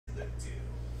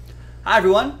Hi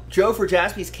everyone, Joe for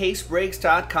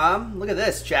JaspysCaseBreaks.com. Look at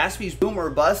this, Jaspy's Boom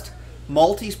or Bust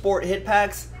Multi-Sport Hit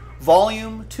Packs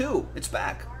Volume 2. It's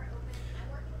back.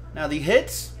 Now the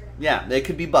hits, yeah, they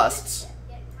could be busts.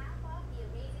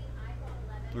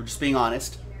 We're just being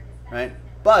honest, right?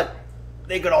 But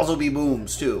they could also be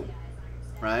booms too,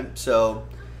 right? So,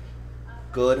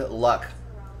 good luck.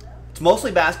 It's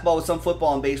mostly basketball with some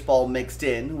football and baseball mixed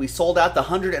in. We sold out the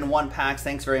 101 packs.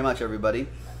 Thanks very much, everybody.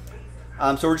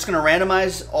 So we're just going to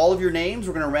randomize all of your names.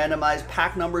 We're going to randomize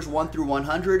pack numbers 1 through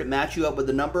 100, match you up with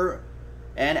the number,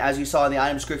 and as you saw in the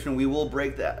item description, we will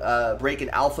break in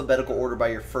alphabetical order by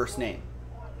your first name,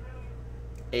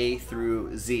 A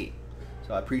through Z.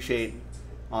 So I appreciate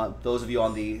those of you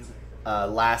on the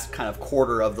last kind of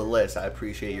quarter of the list. I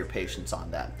appreciate your patience on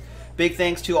that. Big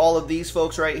thanks to all of these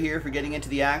folks right here for getting into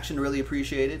the action. Really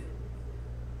appreciate it.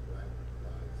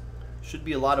 Should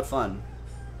be a lot of fun.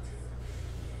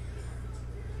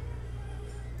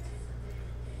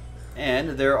 And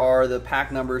there are the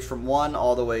pack numbers from 1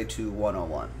 all the way to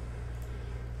 101.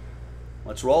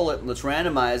 Let's roll it. Let's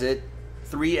randomize it.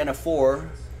 3 and a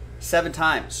 4, 7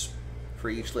 times for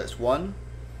each list. 1,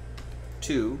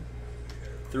 2,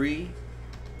 3,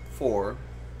 4,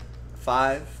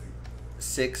 5,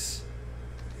 6,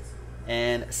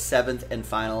 and 7th and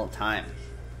final time.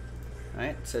 All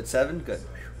right, said 7? Good.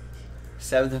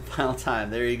 7th and final time.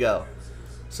 There you go.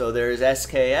 So there's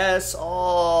SKS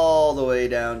all the way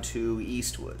down to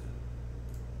Eastwood.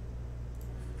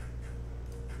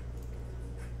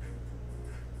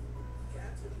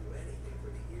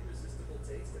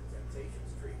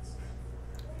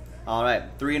 All right,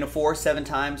 3 and a 4, 7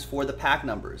 times for the pack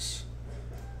numbers.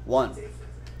 1,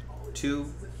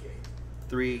 2,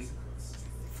 3,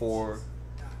 4,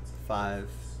 5,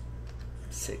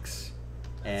 6,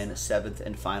 and 7th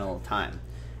and final time.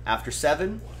 After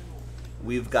 7,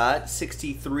 we've got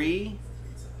 63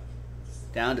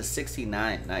 down to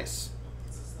 69. Nice.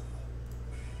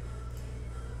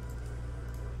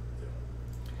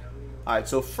 All right,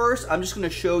 so first I'm just going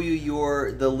to show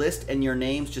you the list and your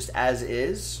names just as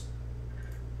is.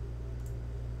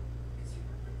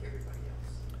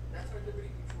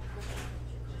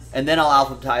 And then I'll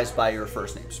alphabetize by your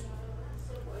first names.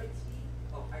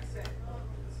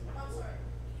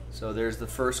 So there's the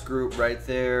first group right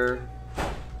there.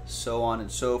 So on and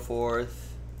so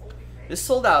forth. This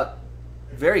sold out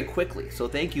very quickly, so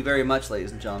thank you very much,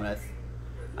 ladies and gentlemen.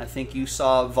 I think you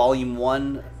saw volume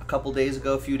 1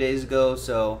 a few days ago,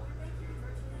 so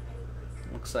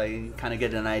looks like you kind of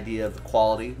get an idea of the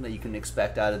quality that you can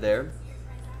expect out of there.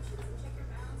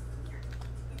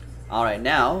 All right,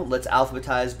 now let's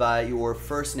alphabetize by your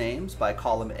first names by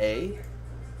column A.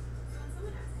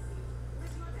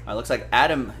 All right, looks like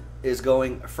Adam is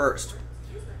going first.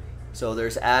 So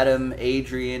there's Adam,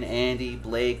 Adrian, Andy,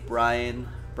 Blake, Brian,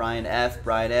 Brian F,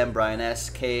 Brian M, Brian S,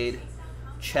 Cade,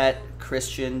 Chet,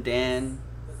 Christian, Dan,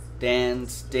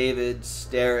 Dan's, David's,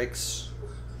 Derek's,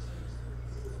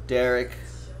 Derek,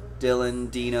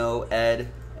 Dylan, Dino, Ed,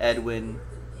 Edwin,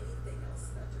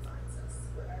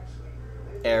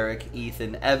 Eric,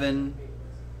 Ethan, Evan,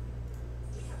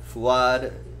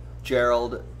 Fuad,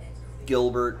 Gerald,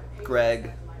 Gilbert,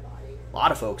 Greg. A lot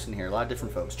of folks in here, a lot of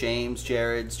different folks. James,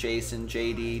 Jared's, Jason,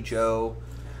 JD, Joe,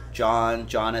 John,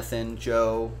 Jonathan,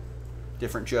 Joe,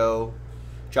 different Joe,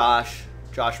 Josh,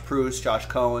 Josh Pruce, Josh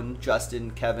Cohen,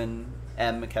 Justin, Kevin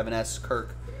M, Kevin S,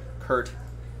 Kirk, Kurt,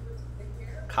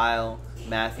 Kyle,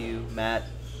 Matthew, Matt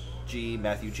G,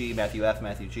 Matthew F,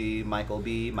 Matthew G, Michael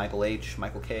B, Michael H,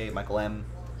 Michael K, Michael M,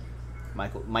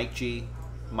 Mike G,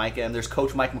 Mike M. There's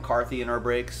Coach Mike McCarthy in our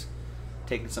breaks,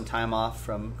 taking some time off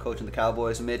from coaching the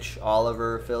Cowboys. Mitch,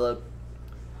 Oliver, Philip,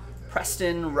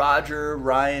 Preston, Roger,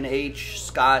 Ryan H,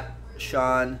 Scott,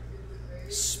 Sean,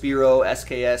 Spiro,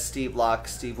 SKS, Steve Locke,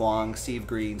 Steve Wong, Steve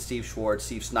Green, Steve Schwartz,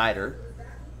 Steve Snyder.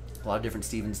 A lot of different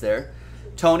Stevens there.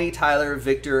 Tony, Tyler,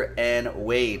 Victor, and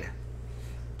Wade.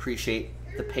 Appreciate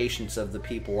the patience of the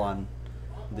people on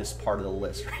this part of the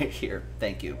list right here.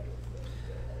 Thank you.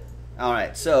 All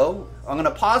right, so I'm going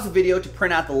to pause the video to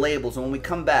print out the labels, and when we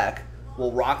come back,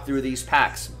 we'll rock through these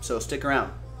packs. So stick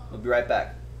around. We'll be right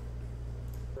back.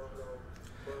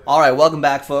 All right, welcome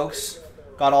back, folks.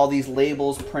 Got all these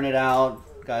labels printed out.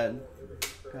 Got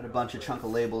a bunch of chunk of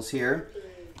labels here.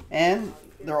 And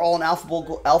they're all in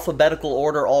alphabetical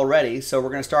order already. So we're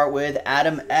going to start with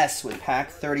Adam S. with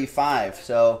pack 35.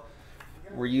 So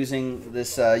we're using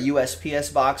this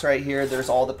USPS box right here. There's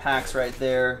all the packs right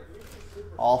there.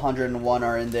 All 101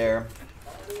 are in there.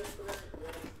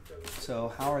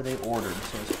 So how are they ordered?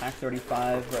 So it's pack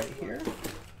 35 right here.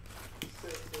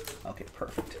 Okay,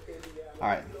 perfect. All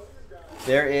right.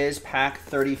 There is pack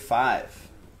 35.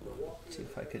 See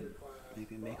if I could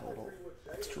maybe make a little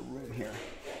extra room here.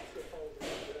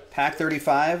 Pack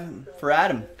 35 for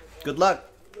Adam. Good luck.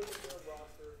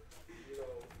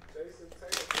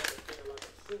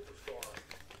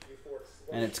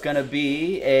 And it's going to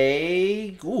be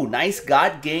a nice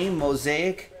God Game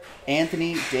Mosaic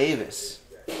Anthony Davis.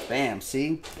 Bam,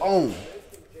 see? Boom.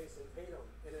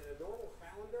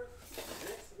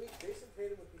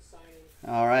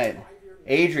 All right.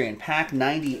 Adrian, pack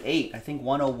 98. I think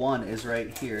 101 is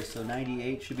right here. So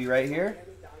 98 should be right here.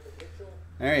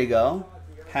 There you go.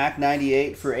 Pack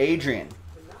 98 for Adrian.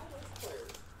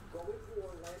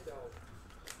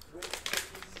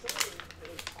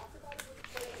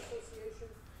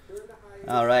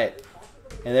 All right.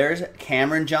 And there's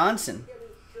Cameron Johnson.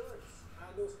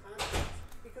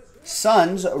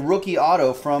 Suns rookie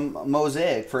auto from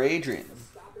Mosaic for Adrian.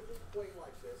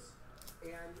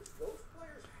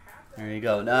 There you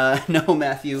go. No,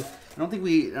 Matthew. I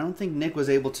don't think Nick was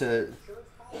able to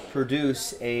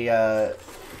produce a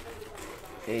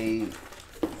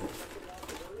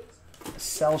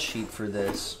sell sheet for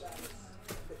this.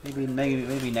 Maybe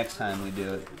next time we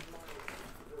do it.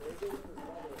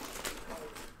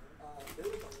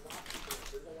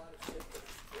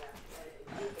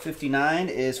 $59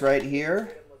 is right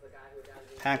here.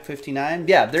 Pack 59.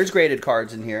 Yeah, there's graded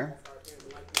cards in here.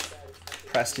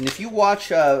 Preston, if you watch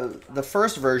the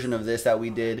first version of this that we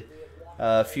did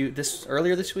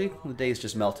earlier this week, the days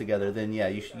just melt together. Then yeah,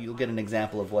 you'll get an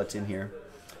example of what's in here.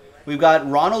 We've got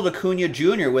Ronald Acuna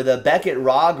Jr. with a Beckett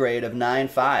Raw grade of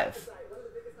 9.5.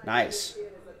 Nice.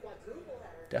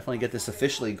 Definitely get this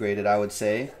officially graded, I would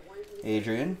say,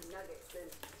 Adrian.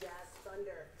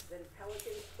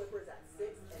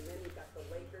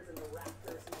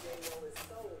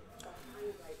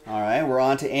 All right, we're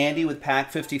on to Andy with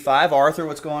pack 55. Arthur,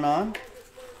 what's going on?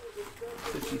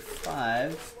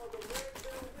 55.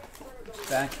 It's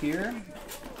back here.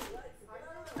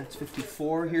 That's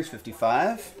 54. Here's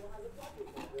 55.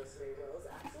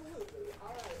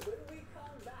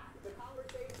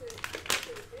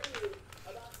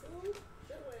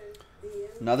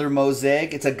 Another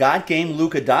Mosaic. It's a God Game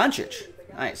Luka Doncic.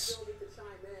 Nice.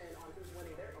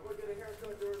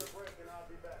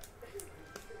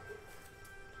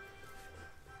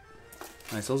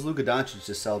 Nice. Those Luka Doncic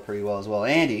just sell pretty well as well.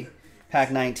 Andy,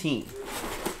 pack 19.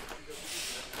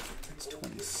 That's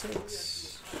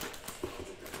 26.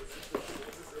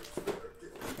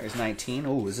 There's 19.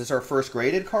 Oh, is this our first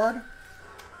graded card?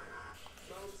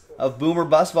 Of Boomer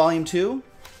Bust Volume 2?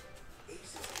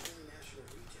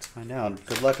 Let's find out.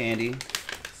 Good luck, Andy.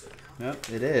 Yep,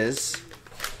 it is.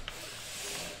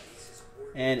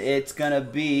 And it's going to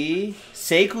be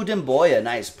Sekou Demboya.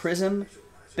 Nice. Prism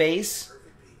base.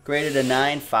 Graded a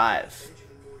 9.5.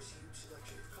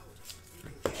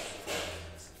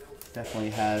 Definitely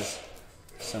has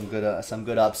some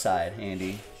good upside,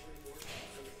 Andy.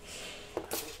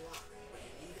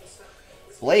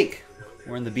 Blake,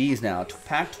 we're in the B's now.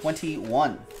 Pack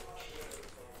 21.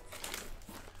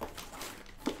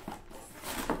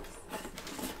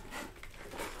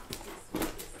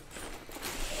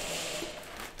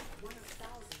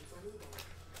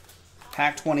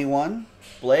 Pack 21.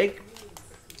 Blake.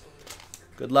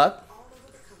 Good luck.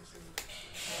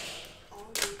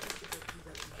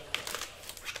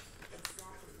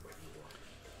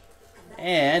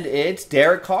 And it's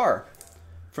Derek Carr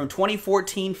from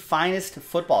 2014 Finest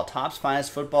Football, Topps Finest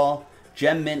Football,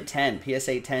 Gem Mint 10,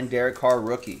 PSA 10, Derek Carr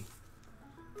rookie.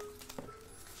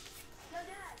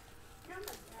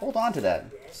 Hold on to that.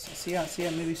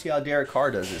 Maybe see how Derek Carr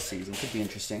does this season. Could be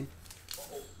interesting.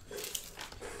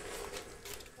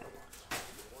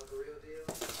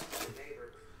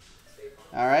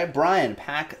 All right, Brian,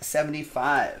 pack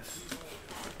 75.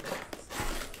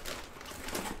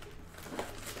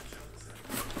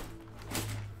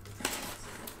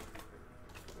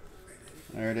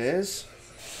 There it is.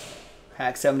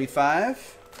 Pack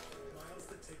 75.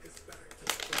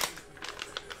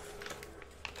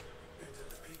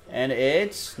 And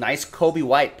it's nice Kobe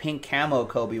White, pink camo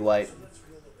Kobe White.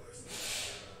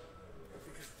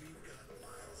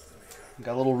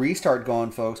 Got a little restart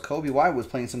going, folks. Kobe White was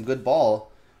playing some good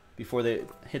ball before they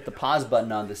hit the pause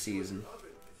button on the season.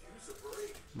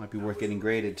 Might be worth getting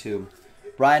graded, too.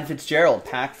 Brian Fitzgerald,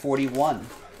 pack 41.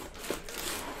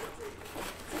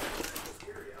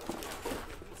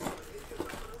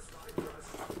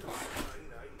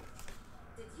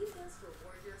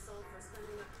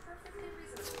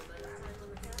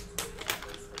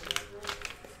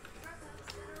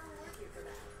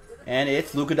 And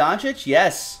it's Luka Doncic?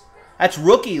 Yes. That's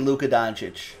rookie Luka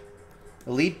Doncic.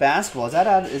 Elite Basketball. Is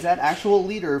that actual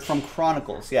Elite or from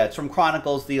Chronicles? Yeah, it's from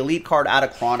Chronicles. The Elite card out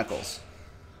of Chronicles.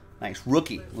 Nice.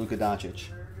 Rookie, Luka Doncic.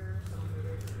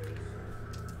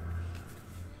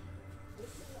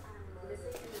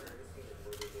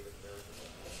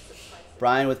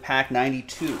 Brian with pack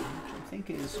 92, which I think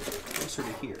is closer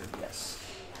to here. Yes.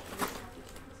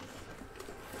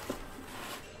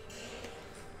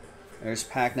 There's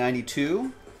pack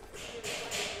 92.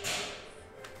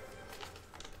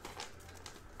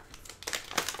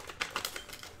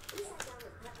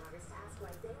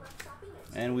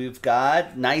 And we've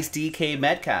got nice DK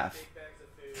Metcalf.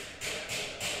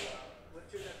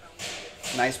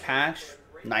 Nice patch.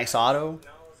 Nice auto.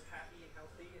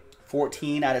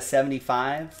 14 out of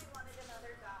 75.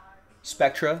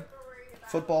 Spectra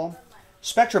football.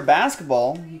 Spectra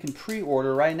basketball, you can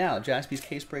pre-order right now at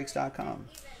jaspyscasebreaks.com.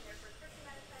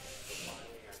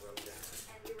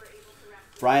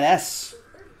 Brian S.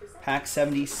 Pack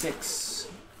 76.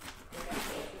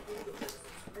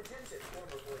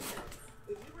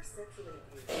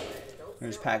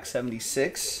 There's pack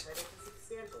 76.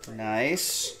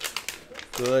 Nice.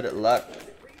 Good luck.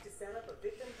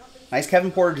 Nice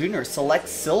Kevin Porter Jr. Select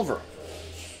Silver.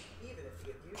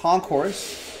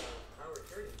 Concourse.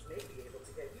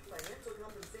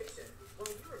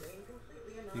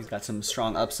 He's got some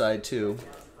strong upside too.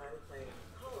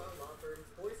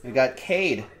 We got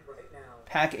Cade.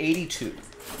 Pack 82.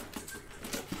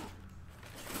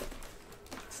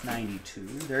 It's 92.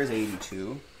 There's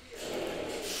 82.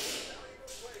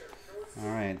 All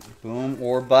right. Boom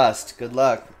or bust. Good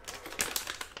luck.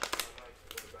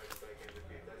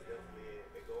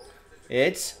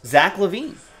 It's Zach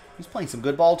LaVine. He's playing some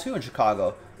good ball too in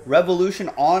Chicago. Revolution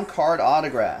on-card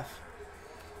autograph.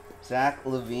 Zach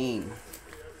LaVine.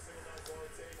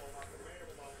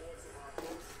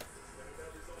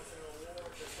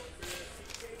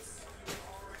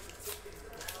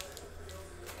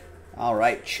 All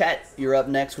right, Chet, you're up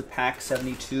next with pack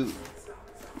 72.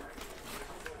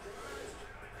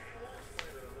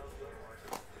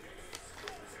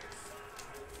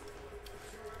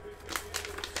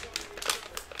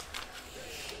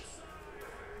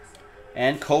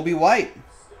 And Kobe White.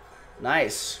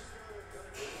 Nice.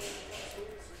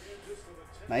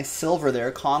 Nice silver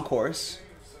there, Concourse.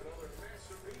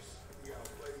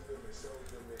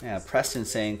 Yeah, Preston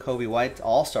saying Kobe White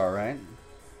all-star, right?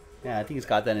 Yeah, I think he's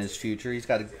got that in his future. He's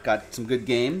got some good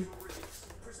game.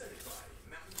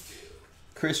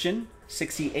 Christian,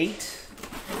 68.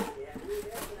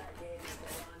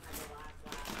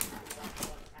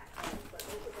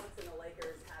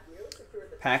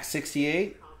 Pack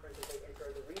 68.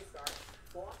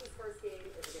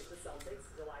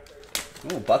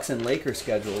 Oh, Bucks and Lakers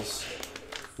schedules.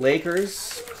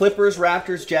 Lakers, Clippers,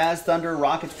 Raptors, Jazz, Thunder,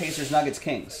 Rockets, Pacers, Nuggets,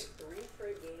 Kings.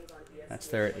 That's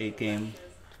their 8-game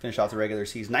to finish off the regular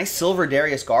season. Nice silver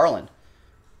Darius Garland.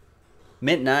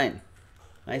 Mint 9.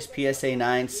 Nice PSA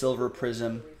 9 silver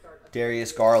prism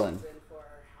Darius Garland.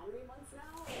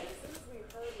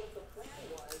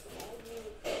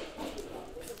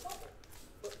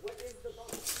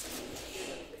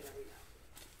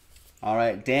 All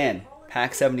right, Dan,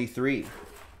 pack 73.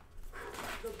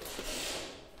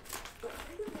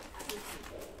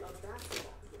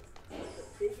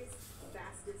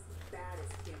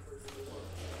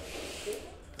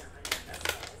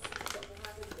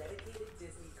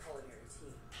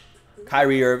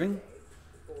 Kyrie Irving,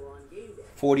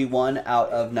 41 out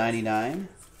of 99.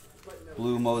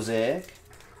 Blue Mosaic.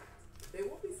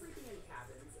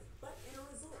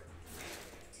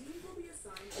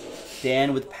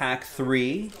 Dan with pack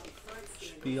 3.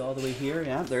 Should be all the way here.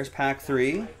 Yeah, there's pack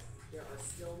 3.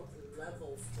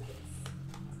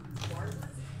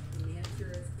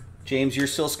 James, you're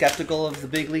still skeptical of the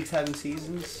big leagues having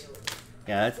seasons?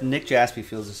 Yeah, that's, Nick Jaspy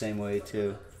feels the same way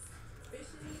too.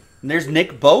 And there's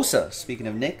Nick Bosa. Speaking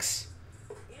of Knicks,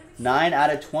 9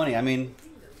 out of 20. I mean,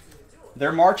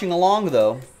 they're marching along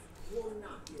though.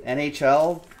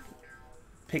 NHL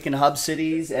picking hub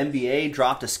cities. NBA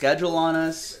dropped a schedule on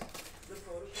us.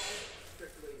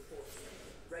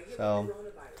 So,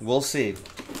 we'll see.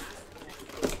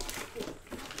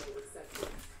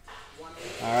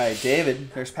 All right,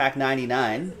 David, there's pack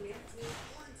 99.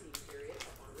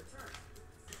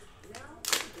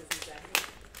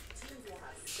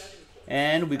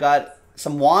 And we got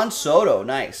some Juan Soto,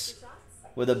 nice.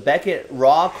 With a Beckett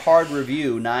Raw Card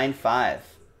Review, 9.5.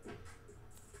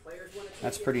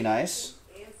 That's pretty nice.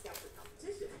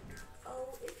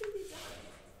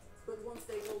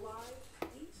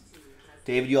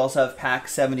 David, you also have pack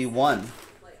 71.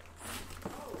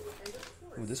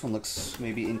 Ooh, this one looks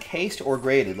maybe encased or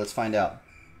graded. Let's find out.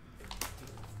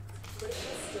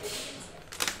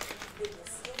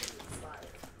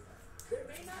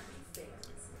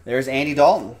 There's Andy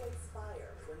Dalton.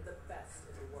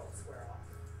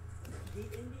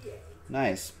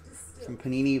 Nice. Some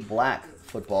Panini Black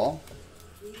football.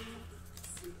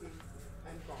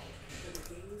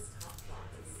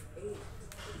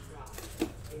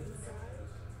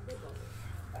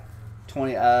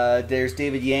 20. There's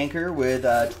David Yanker with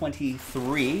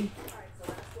 23.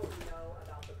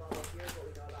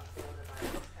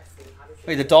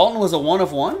 Wait, the Dalton was a 1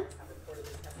 of 1?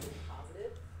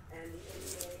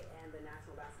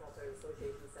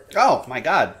 Oh my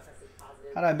God!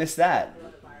 How did I miss that?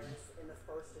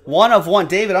 1 of 1.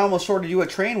 David, I almost shorted you a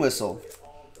train whistle.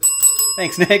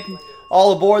 Thanks, Nick.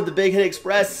 All aboard the Big Hit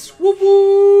Express. Whoop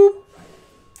whoop.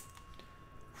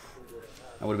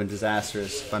 That would have been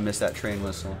disastrous if I missed that train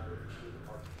whistle.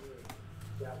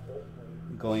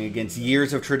 Going against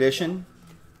years of tradition.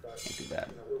 Can't do that.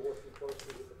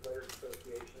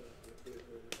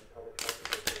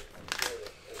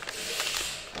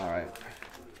 All right.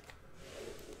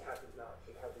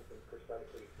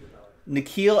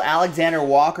 Nikhil Alexander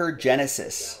Walker,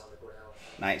 Genesis.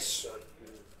 Nice.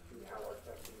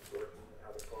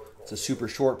 It's a super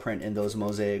short print in those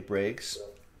mosaic breaks.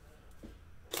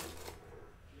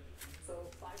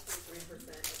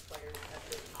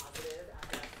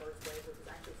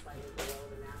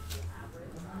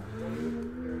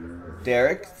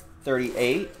 Derek,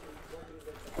 38.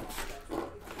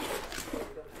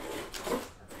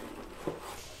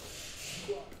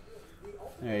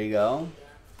 There you go.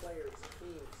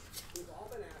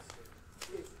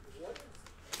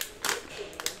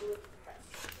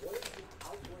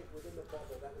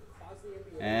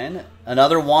 And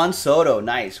another Juan Soto,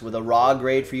 nice, with a raw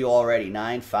grade for you already,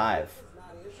 9.5.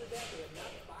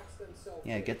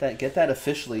 Yeah, get that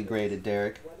officially graded,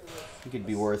 Derek. I think it'd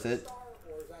be worth it.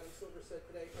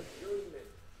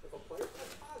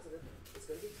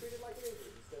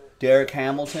 Derek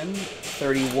Hamilton,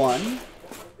 31.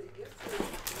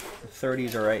 The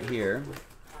 30s are right here.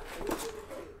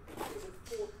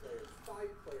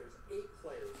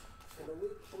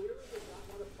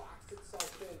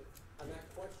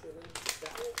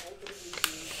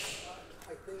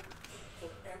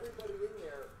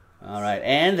 All right,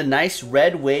 and the nice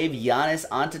red wave Giannis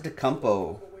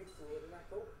Antetokounmpo.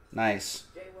 Nice.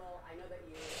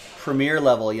 Premier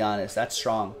level Giannis. That's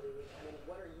strong.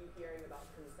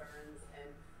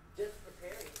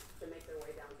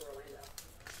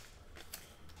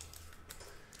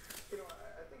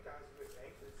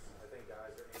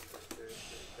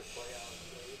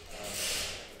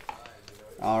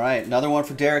 All right, another one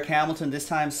for Derek Hamilton, this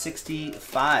time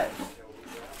 65.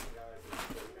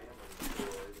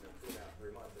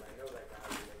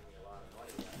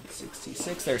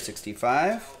 66, there's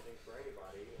 65.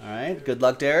 All right, good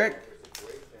luck, Derek.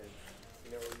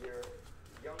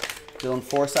 Dylan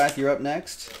Forsythe, you're up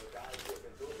next.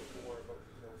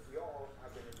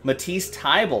 Matisse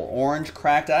Tybel, orange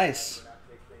cracked ice.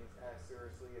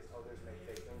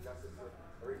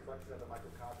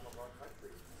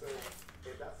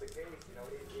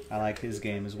 I like his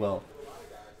game as well.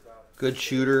 Good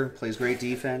shooter, plays great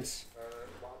defense.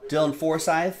 Dylan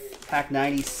Forsythe, pack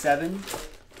 97.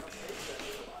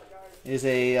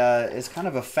 Is kind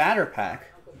of a fatter pack.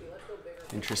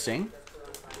 Interesting.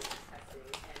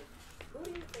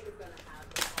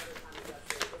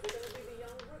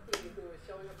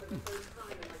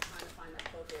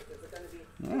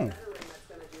 Oh.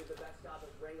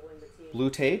 Blue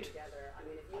taped.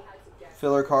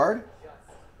 Filler card.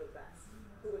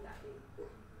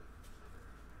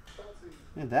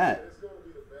 Look at that.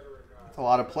 That's a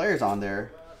lot of players on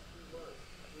there.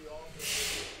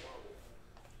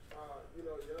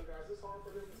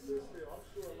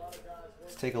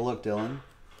 Let's take a look, Dylan.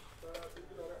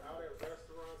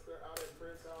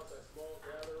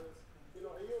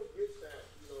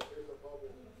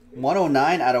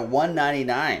 109 out of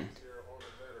 199.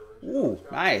 Ooh,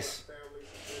 nice.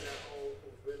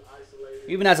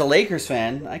 Even as a Lakers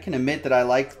fan, I can admit that I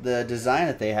like the design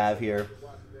that they have here.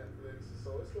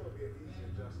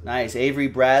 Nice. Avery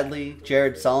Bradley,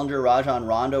 Jared Sullinger, Rajon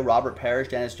Rondo, Robert Parrish,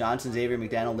 Dennis Johnson, Xavier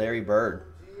McDaniel, Larry Bird.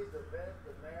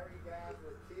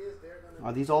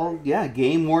 Are these all, yeah,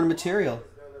 game-worn material.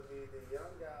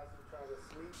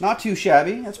 Not too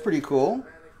shabby. That's pretty cool.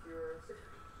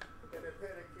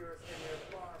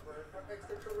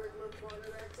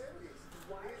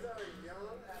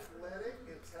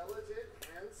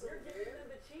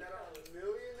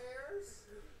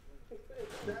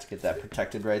 Let's get that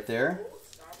protected right there.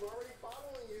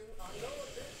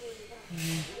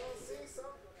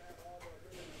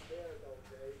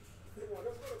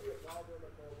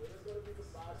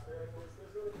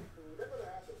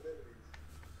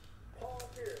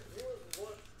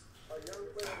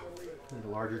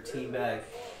 larger team bag.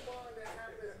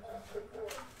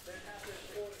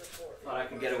 Thought I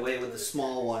could get away with the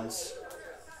small ones.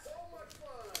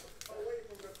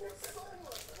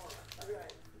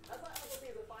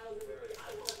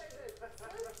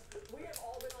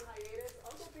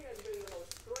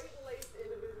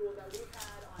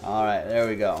 All right, there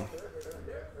we go.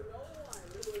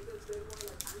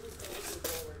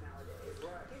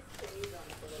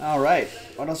 All right,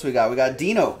 what else we got? We got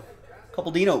Dino, a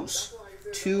couple Dinos,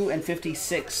 2 and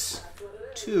 56.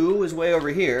 2 is way over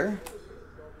here.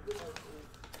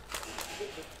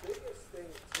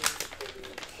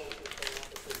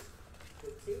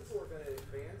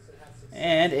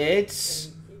 And it's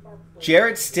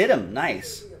Jarrett Stidham.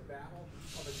 Nice.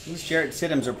 These Jarrett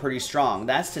Stidhams are pretty strong.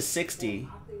 That's to 60.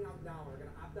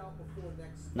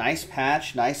 Nice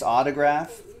patch. Nice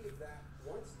autograph.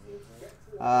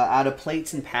 Out of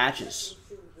plates and patches.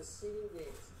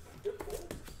 I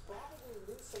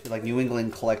feel like New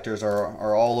England collectors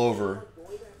are all over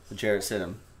the Jarrett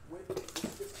Stidham.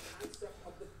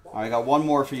 All right, I got one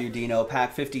more for you, Dino.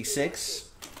 Pack 56.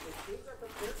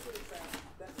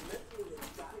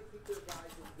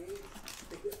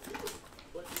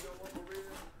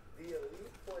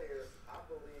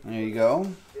 There you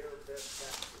go.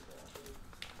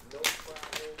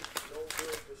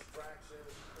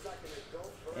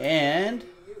 And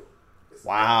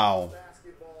wow.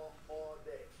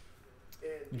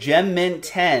 Gem Mint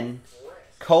 10,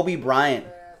 Kobe Bryant,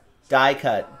 die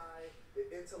cut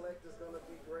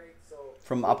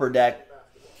from Upper Deck,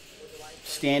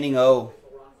 standing O,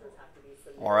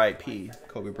 R.I.P.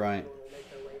 Kobe Bryant.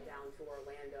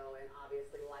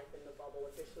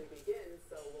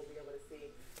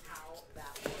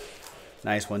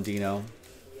 Nice one, Dino.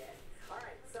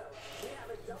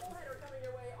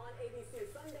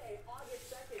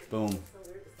 Boom.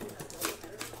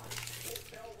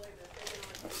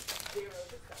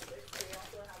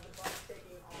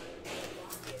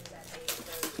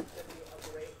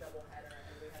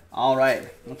 All right,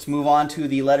 let's move on to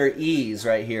the letter E's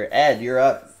right here. Ed, you're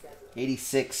up.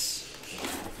 86.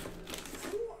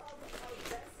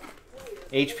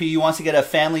 HP wants to get a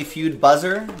Family Feud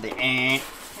buzzer. The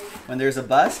when there's a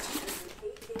bust.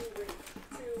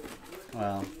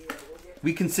 Well,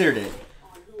 we considered it,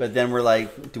 but then we're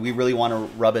like, do we really want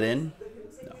to rub it in?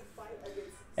 No.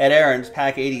 Ed Aaron's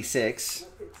pack 86.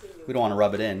 We don't want to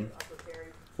rub it in.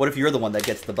 What if you're the one that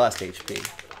gets the bust, HP?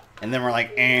 And then we're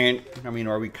like, I mean,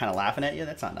 are we kind of laughing at you?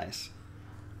 That's not nice.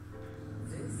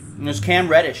 And there's Cam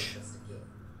Reddish.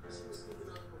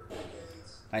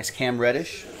 Nice Cam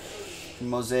Reddish from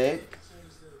Mosaic.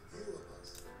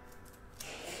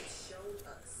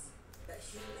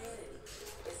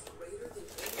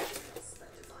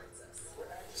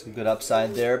 Some good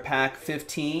upside there. Pack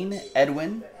 15,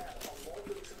 Edwin.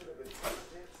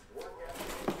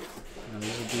 And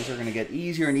these are going to get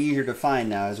easier and easier to find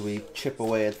now as we chip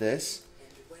away at this.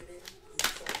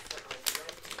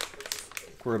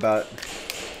 We're about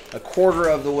a quarter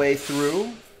of the way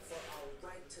through.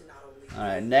 All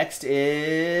right, next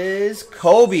is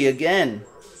Kobe again.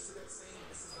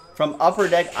 From Upper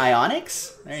Deck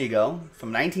Ionics. There you go.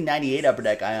 From 1998 Upper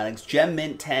Deck Ionics. Gem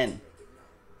Mint 10.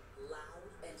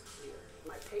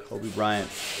 Kobe Bryant.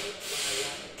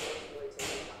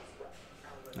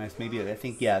 Nice, maybe, I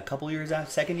think, yeah, a couple years out.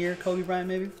 Second year, Kobe Bryant,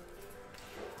 maybe.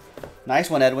 Nice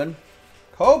one, Edwin.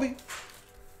 Kobe.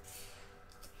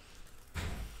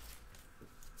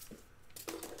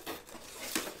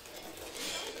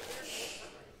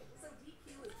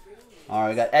 All right,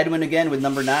 we got Edwin again with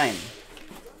number 9.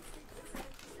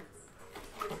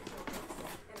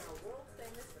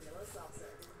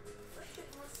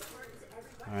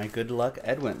 All right, good luck,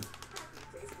 Edwin.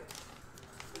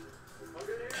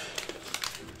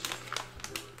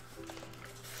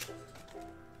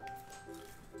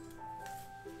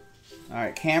 All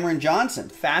right, Cameron Johnson,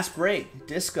 fast break,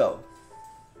 disco.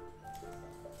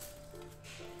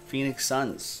 Phoenix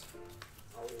Suns.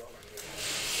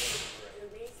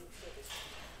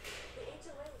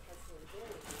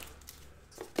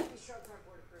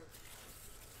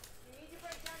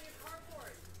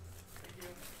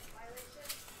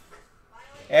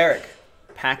 Eric,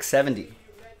 pack 70.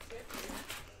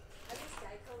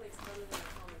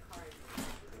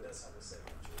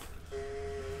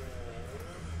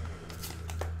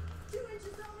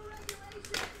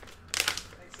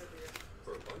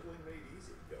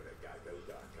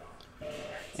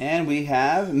 And we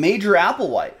have Major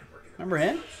Applewhite. Remember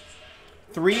him?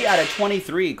 3 out of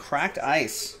 23, cracked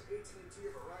ice.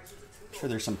 I'm sure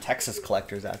there's some Texas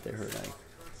collectors out there who are like,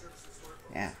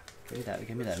 yeah.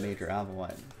 Give me that Major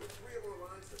Applewhite.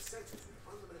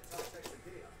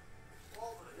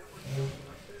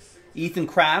 Ethan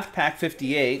Kraft, pack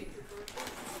 58.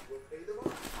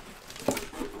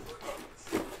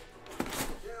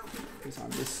 He's on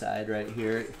this side right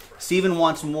here. Steven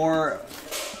wants more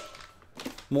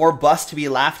busts to be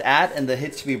laughed at and the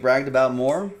hits to be bragged about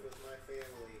more.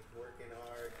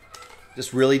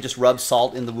 Just really just rub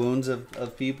salt in the wounds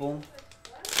of people.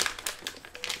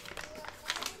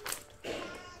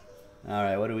 All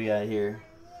right, what do we got here?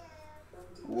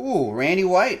 Ooh, Randy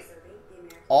White.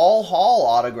 All Hall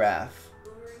autograph.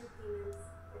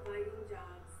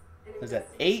 What is that?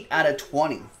 8 out of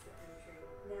 20.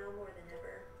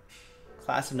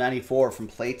 Class of 94 from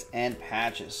Plates and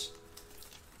Patches.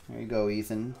 There you go,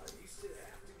 Ethan.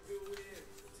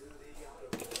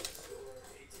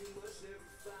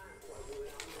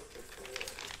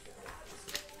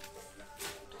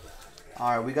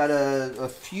 All right, we got a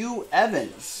few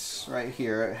Evans right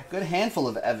here. A good handful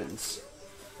of Evans.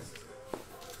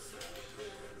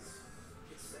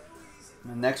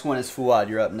 The next one is Fuad.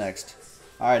 You're up next.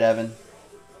 All right, Evan.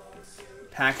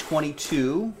 Pack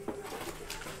 22.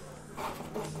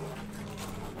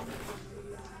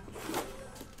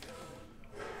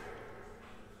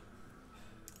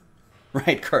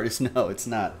 Right, Curtis. No, it's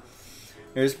not.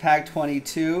 Here's pack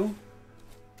 22.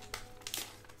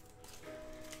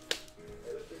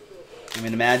 I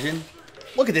mean, imagine.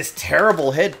 Look at this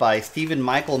terrible hit by Stephen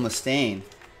Michael Mustaine.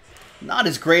 Not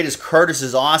as great as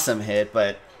Curtis's awesome hit,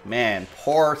 but man,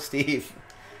 poor Steve.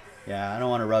 Yeah, I don't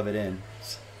want to rub it in.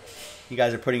 You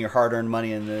guys are putting your hard-earned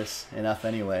money in this enough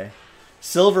anyway.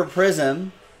 Silver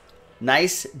Prism.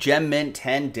 Nice Gem Mint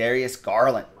 10 Darius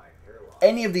Garland.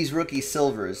 Any of these rookie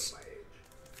silvers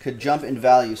could jump in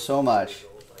value so much.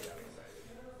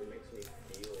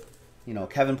 You know,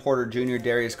 Kevin Porter Jr.,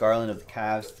 Darius Garland of the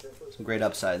Cavs. Some great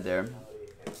upside there.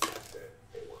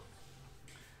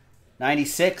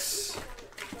 96.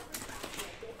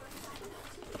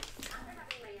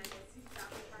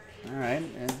 All right,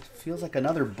 and it feels like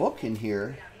another book in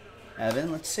here,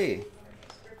 Evan. Let's see.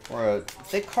 Or a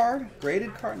thick card,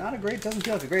 graded card. Not a grade. Doesn't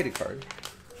feel like a graded card.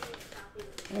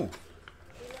 Ooh.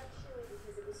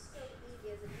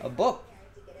 A book.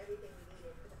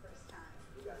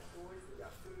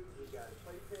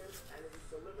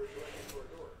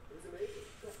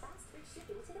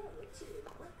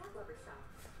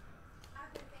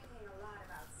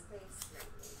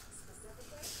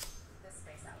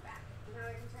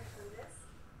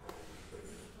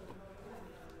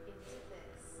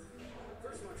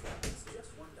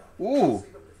 Ooh,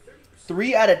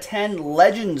 3 out of 10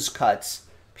 Legends cuts.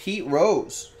 Pete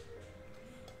Rose.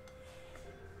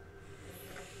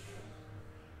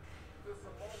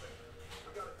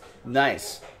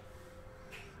 Nice.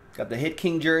 Got the Hit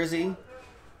King jersey.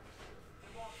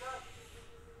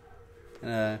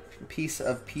 And a piece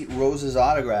of Pete Rose's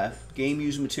autograph. Game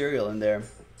used material in there.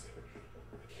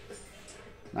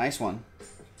 Nice one.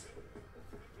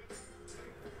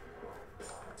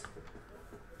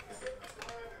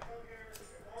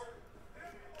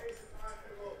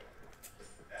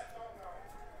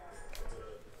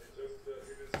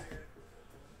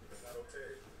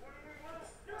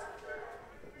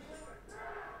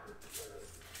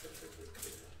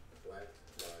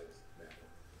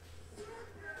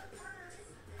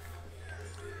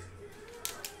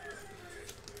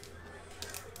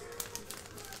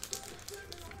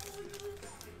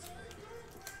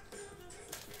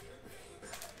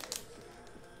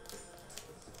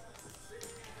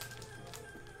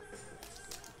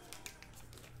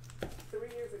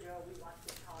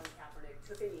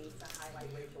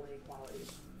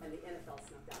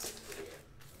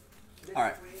 All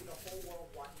right.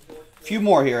 A few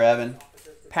more here, Evan.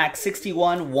 Pack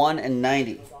 61, 1, and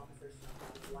 90.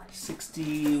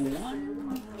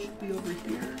 61 should be over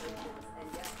here.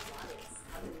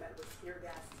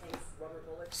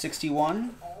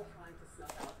 61.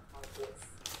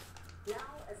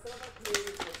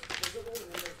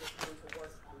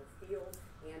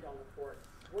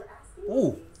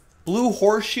 Ooh, Blue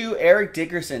Horseshoe Eric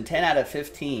Dickerson, 10 out of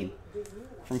 15.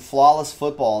 From Flawless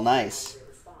Football, nice.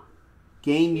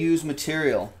 Game used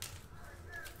material.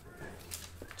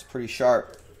 It's pretty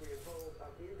sharp.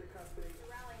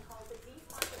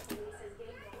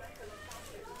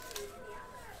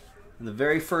 And the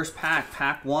very first pack,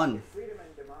 pack 1. Freedom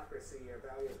and democracy are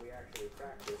values we actually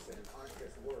practice and aren't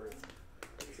just words.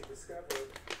 You should discover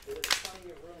there is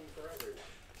plenty of room for everyone.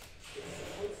 It's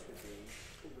supposed to be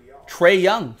who we are. Trey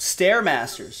Young,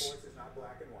 Stairmasters.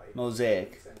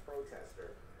 Mosaic.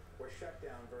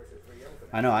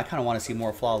 I know, I kind of want to see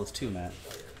more Flawless too, Matt.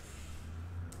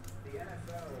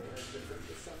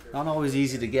 Not always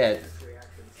easy to get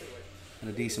at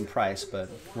a decent price, but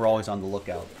we're always on the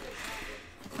lookout.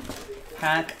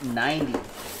 Pack 90. I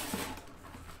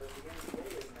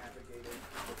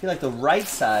feel like the right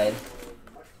side,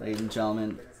 ladies and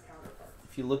gentlemen,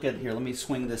 if you look at here, let me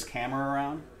swing this camera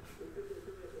around.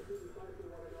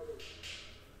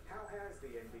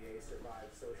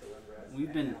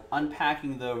 We've been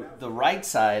unpacking the right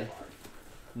side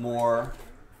more.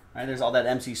 Right, there's all that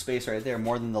empty space right there,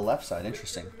 more than the left side.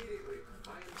 Interesting.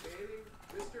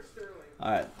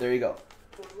 All right, there you go.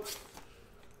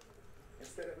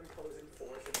 Instead of imposing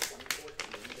force in 2014,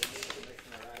 the new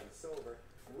commissioner Adam Silver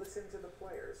listened to the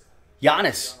players.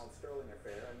 Giannis.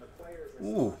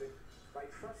 Ooh.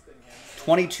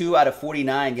 22 out of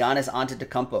 49. Giannis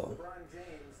Antetokounmpo.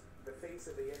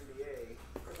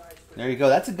 There you go.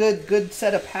 That's a good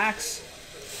set of packs,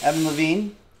 Evan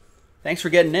Levine. Thanks for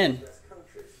getting in.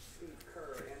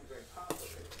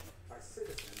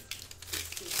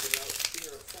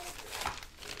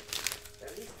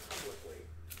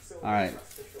 All right.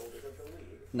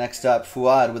 Next up,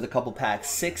 Fuad with a couple packs,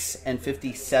 6 and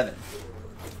 57.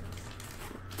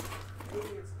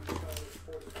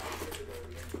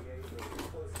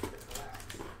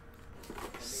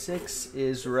 Six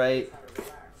is right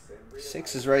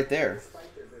there.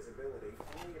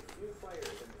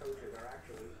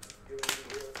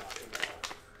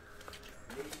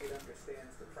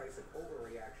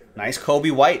 Nice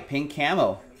Kobe White, pink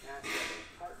camo.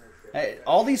 Hey,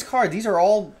 all these cards, these are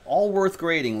all worth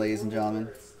grading, ladies and gentlemen.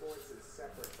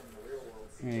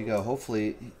 There you go.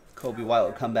 Hopefully Kobe White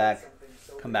will come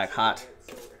back hot.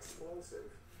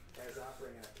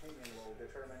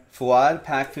 Fuad,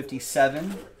 pack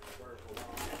 57.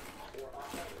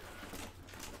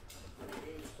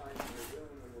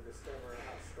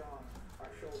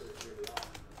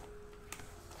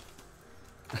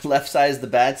 Left side is the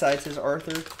bad side, says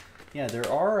Arthur. Yeah, there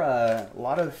are a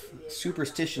lot of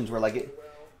superstitions where, like,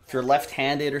 if you're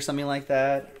left-handed or something like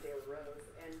that,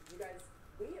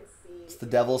 it's the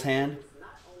devil's hand.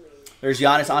 There's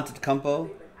Giannis Antetokounmpo.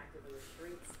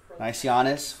 Nice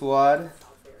Giannis, Fuad.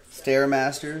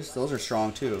 Stairmasters, those are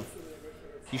strong too.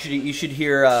 You should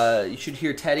hear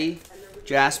Teddy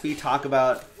Jaspy talk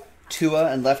about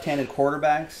Tua and left-handed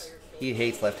quarterbacks. He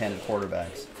hates left-handed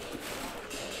quarterbacks.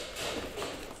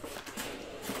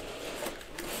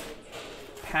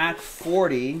 Pack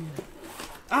 40.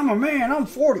 I'm a man, I'm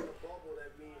 40.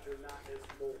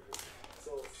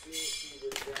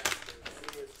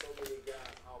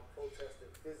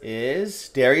 Is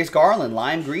Darius Garland,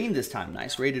 lime green this time.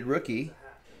 Nice rated rookie.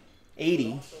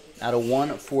 80 out of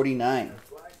 149.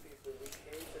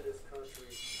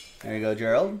 There you go,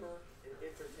 Gerald.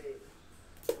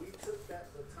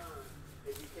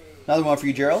 Another one for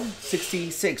you, Gerald.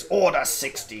 66. Oh, that's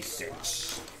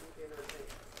 66.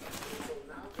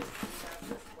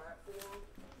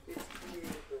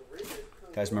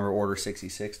 Guys, remember Order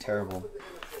 66? Terrible.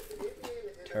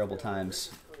 Terrible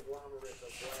times.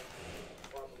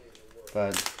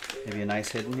 But maybe a nice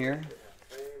hit in here.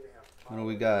 What do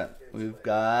we got? We've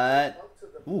got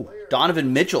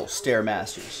Donovan Mitchell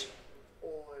Stairmasters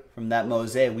from that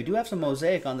mosaic. We do have some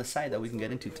mosaic on the site that we can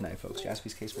get into tonight, folks.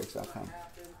 JaspysCaseBreaks.com.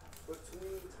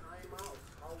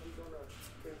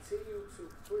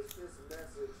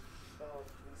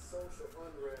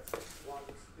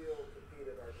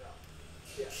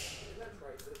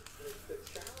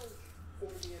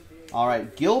 All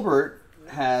right, Gilbert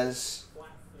has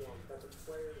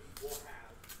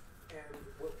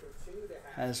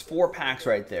 4 packs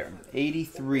right there.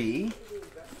 83.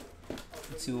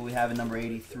 Let's see what we have in number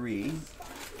 83.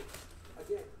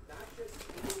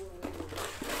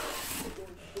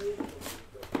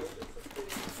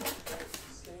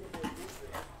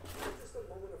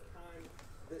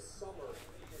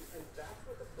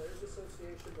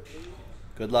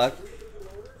 Good luck.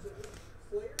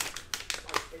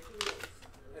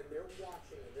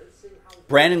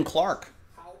 Brandon Clark.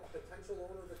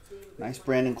 Nice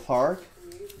Brandon Clark.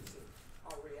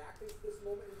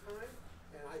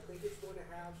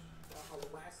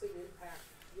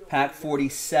 Pack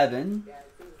 47.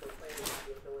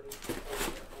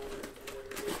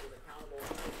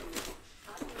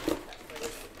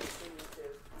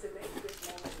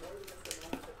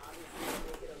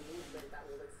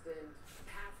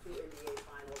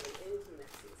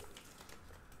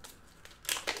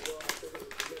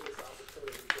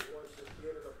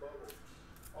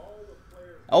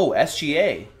 Oh,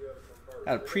 SGA.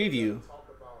 Got a preview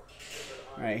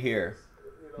right here.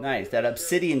 Nice. That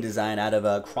Obsidian design out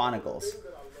of Chronicles.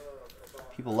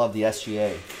 People love the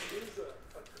SGA.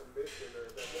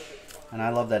 And I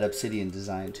love that Obsidian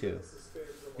design too.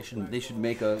 They should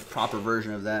make a proper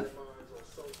version of that.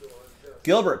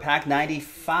 Gilbert, pack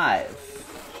 95.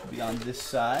 Should be on this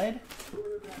side.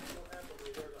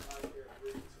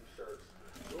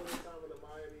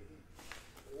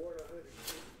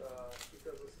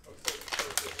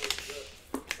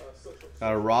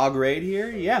 Got a raw grade here.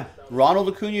 Yeah. Ronald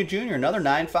Acuna Jr., another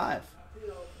 9.5.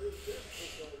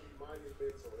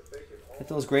 Get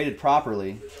those graded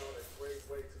properly.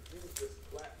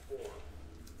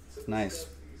 Nice.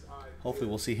 Hopefully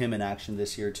we'll see him in action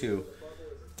this year too.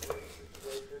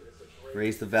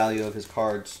 Raise the value of his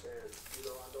cards.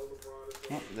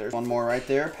 Oh, there's one more right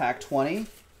there. Pack 20.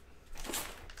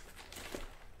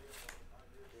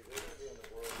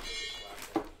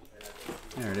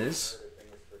 There it is.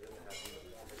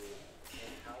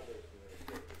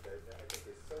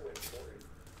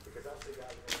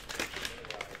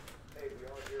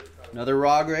 Another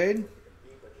raw grade.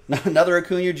 Another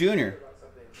Acuna Jr.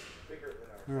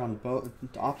 They're on both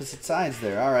opposite sides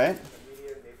there. All right.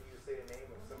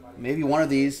 Maybe one of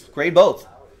these. Grade both. I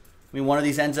mean, one of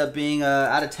these ends up being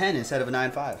out of 10 instead of a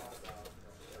 9.5.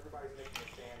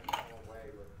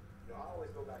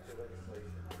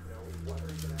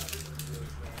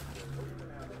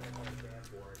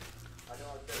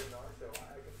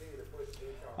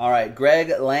 All right,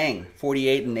 Greg Lang,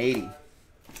 48 and 80.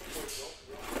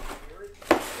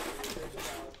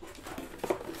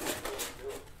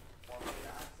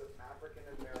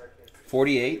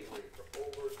 $48.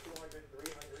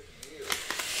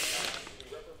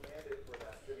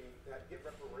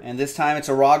 And this time it's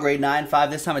a raw grade 9.5.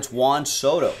 This time it's Juan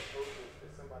Soto.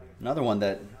 Another one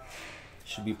that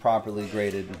should be properly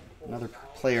graded. Another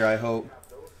player I hope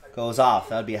goes off.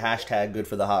 That would be a hashtag good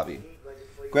for the hobby.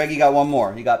 Greg, you got one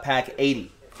more. You got pack 80.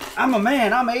 I'm a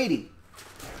man. I'm 80.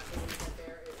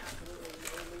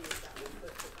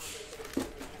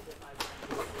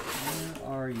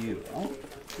 Where are you? Oh,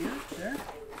 here, there.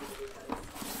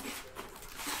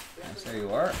 Yes, there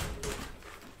you are.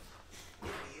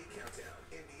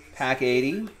 Pack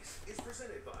 80.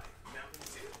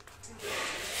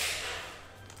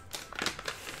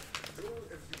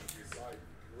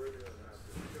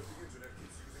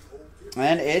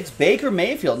 And it's Baker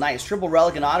Mayfield. Nice. Triple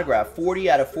relic and autograph.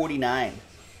 40 out of 49.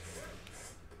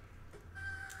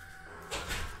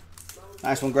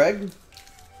 Nice one, Greg.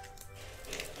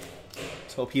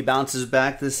 Let's hope he bounces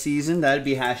back this season. That'd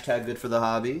be hashtag good for the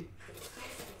hobby.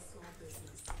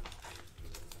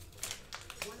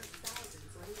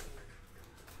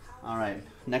 All right.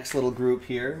 Next little group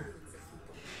here.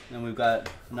 And we've got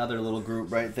another little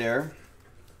group right there.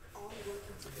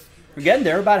 We're getting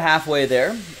there. About halfway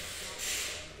there.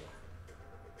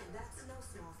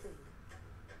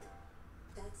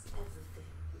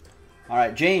 All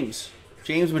right, James.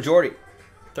 James Majority,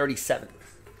 37.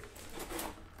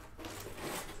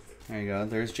 There you go.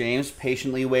 There's James,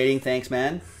 patiently waiting. Thanks,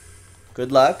 man.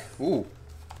 Good luck. Ooh,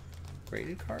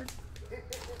 graded card.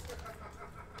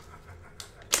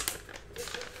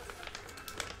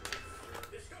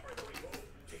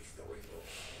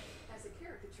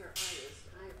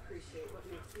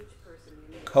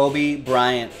 Kobe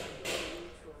Bryant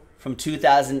from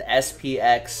 2000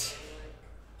 SPX.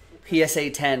 PSA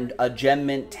 10, a Gem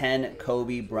Mint 10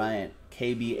 Kobe Bryant,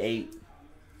 KB8.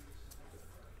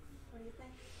 What do you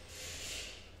think?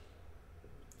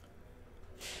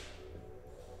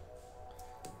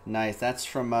 Nice. That's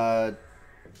from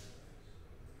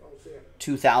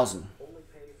 2000.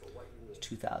 It's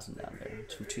 2000 down there.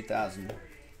 It's from 2000.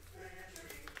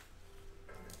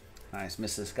 Nice.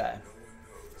 Miss this guy.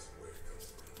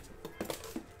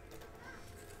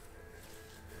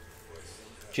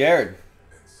 Jared.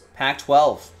 Pack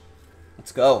 12.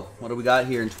 Let's go. What do we got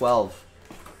here in 12?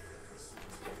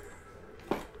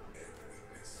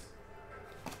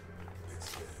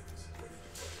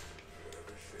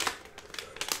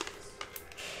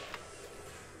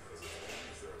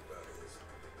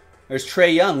 There's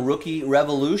Trae Young, Rookie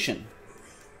Revolution.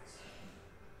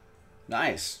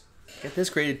 Nice. Get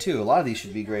this graded too. A lot of these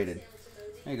should be graded.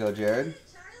 There you go, Jared.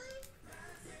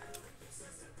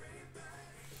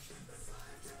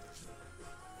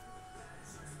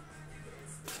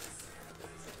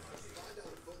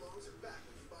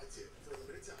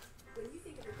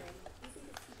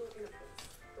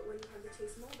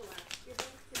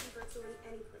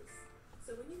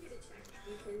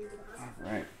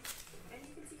 All right.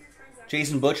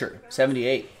 Jason Butcher,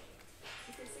 78.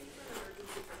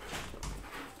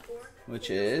 Which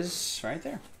is right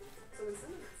there.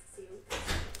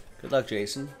 Good luck,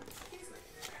 Jason.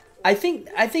 I think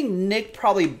Nick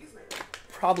probably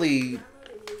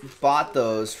bought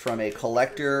those from a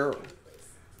collector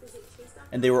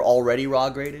and they were already raw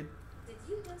graded.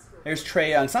 There's Trae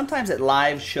Young. Sometimes at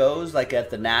live shows, like at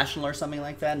the National or something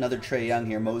like that, another Trae Young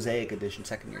here, Mosaic Edition,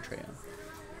 second year Trae Young.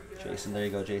 Jason, there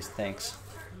you go, Jason. Thanks.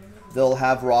 They'll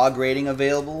have raw grading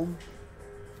available.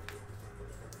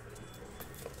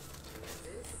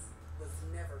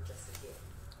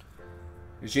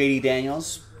 There's JD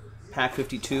Daniels, pack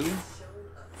 52.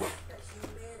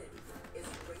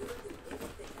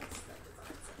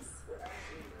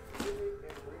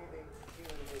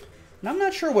 And I'm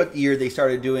not sure what year they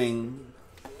started doing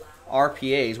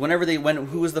RPAs.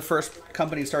 Who was the first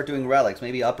company to start doing relics?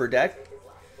 Maybe Upper Deck?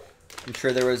 I'm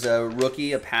sure there was a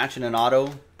rookie, a patch, and an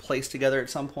auto placed together at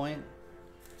some point.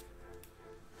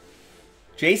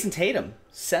 Jason Tatum,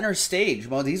 center stage.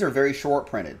 Well, these are very short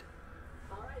printed.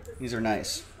 These are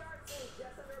nice.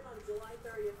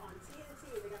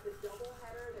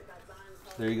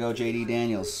 There you go, JD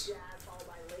Daniels.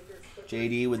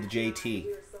 JD with the JT.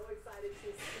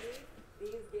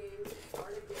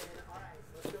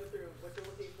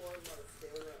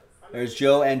 There's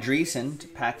Joe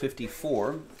Andreessen, pack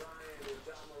 54.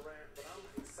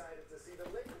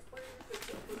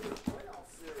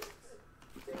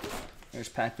 There's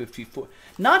pack 54.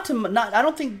 I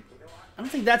don't think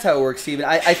that's how it works, Steven.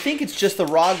 I think it's just the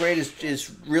raw grade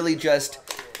is really just,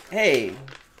 hey,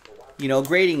 you know,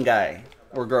 grading guy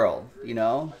or girl, you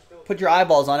know, put your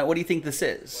eyeballs on it. What do you think this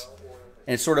is?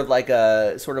 And it's sort of like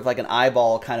an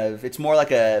eyeball kind of. It's more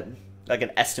like an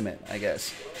estimate, I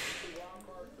guess.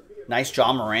 Nice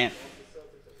John Morant.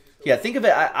 Yeah, think of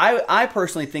it. I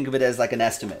personally think of it as like an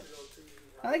estimate.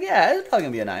 I'm like, yeah, it's probably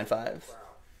gonna be a 9.5.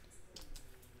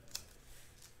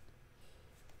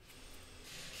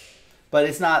 But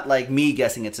it's not like me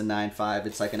guessing it's a 9.5.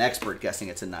 It's like an expert guessing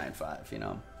it's a 9.5, you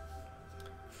know.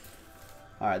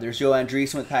 All right, there's Joe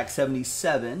Andreessen with pack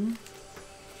 77.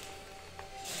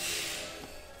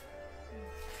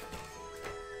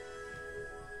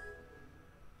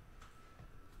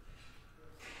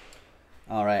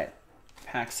 All right,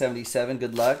 pack 77,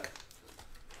 good luck.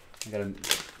 I gotta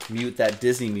mute that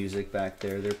Disney music back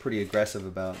there. They're pretty aggressive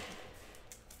about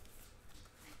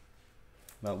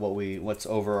what's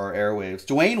over our airwaves.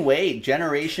 Dwayne Wade,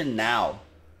 Generation Now.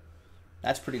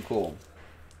 That's pretty cool.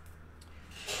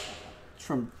 It's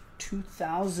from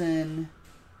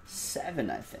 2007,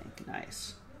 I think.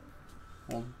 Nice.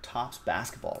 Old Topps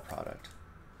basketball product.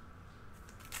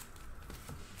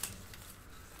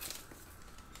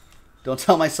 Don't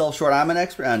tell myself short. I'm an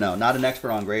expert. Oh, no, not an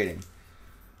expert on grading.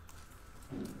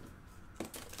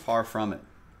 Far from it.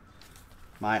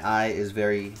 My eye is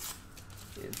very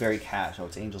cash. Oh,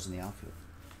 it's Angels in the outfield.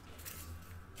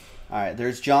 All right,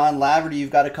 there's John Laverty.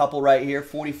 You've got a couple right here,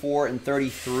 44 and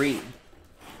 33.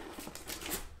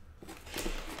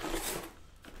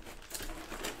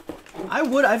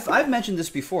 I've mentioned this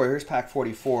before. Here's pack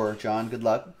 44, John. Good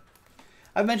luck.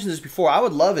 I've mentioned this before. I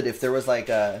would love it if there was like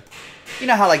a, you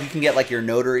know how like you can get like your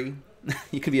notary.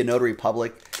 You can be a notary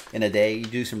public in a day. You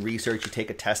do some research. You take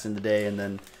a test in the day, and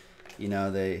then, you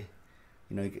know, you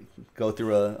go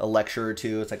through a lecture or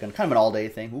two. It's like kind of an all-day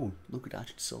thing. Ooh, Luka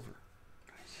Doncic silver.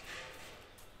 Nice.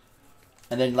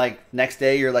 And then like next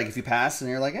day, you're like, if you pass, and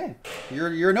you're like, hey,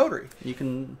 you're a notary. You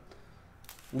can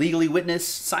legally witness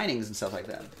signings and stuff like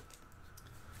that.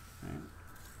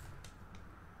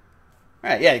 All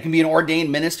right, yeah, you can be an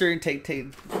ordained minister,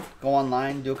 go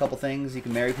online, do a couple things. You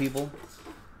can marry people,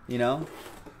 you know.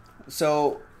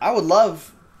 So I would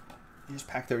love, here's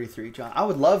pack 33, John. I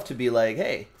would love to be like,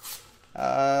 hey,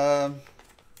 I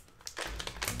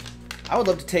would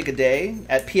love to take a day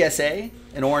at PSA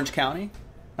in Orange County,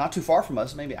 not too far from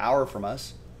us, maybe an hour from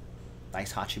us.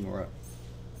 Nice Hachimura,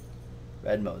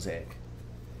 red mosaic.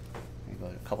 There you go,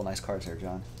 a couple nice cards there,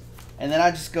 John. And then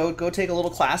I just go take a little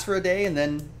class for a day, and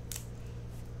then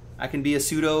I can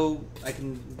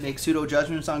make pseudo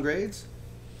judgments on grades.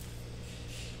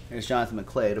 Here's Jonathan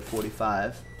McClay to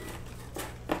 45.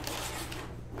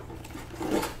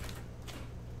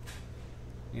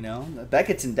 You know,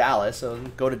 Beckett's in Dallas, so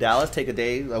go to Dallas, take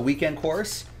a weekend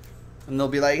course, and they'll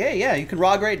be like, hey, yeah, you can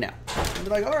raw grade now. I'll be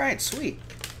like, all right, sweet.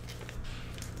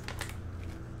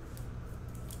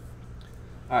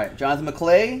 All right, Jonathan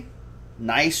McClay,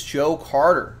 nice Joe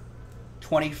Carter,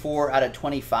 24 out of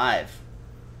 25.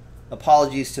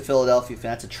 Apologies to Philadelphia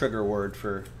fans. That's a trigger word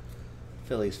for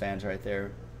Phillies fans right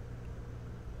there.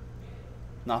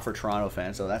 Not for Toronto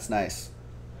fans, so that's nice.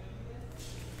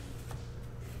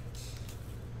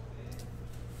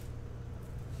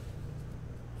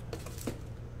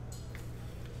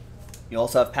 You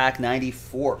also have pack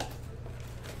 94.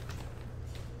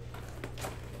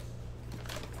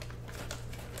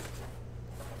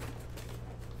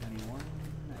 91,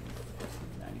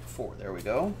 94. There we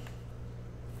go.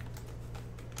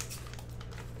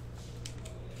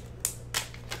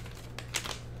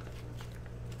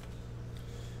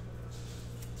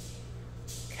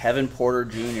 Kevin Porter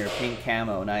Jr., pink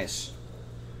camo, nice.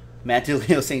 Matt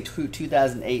DeLeo saying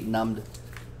 2008 numbed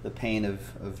the pain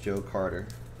of Joe Carter.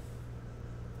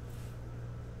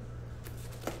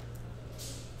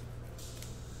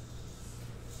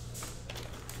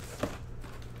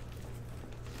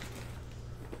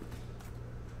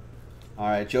 All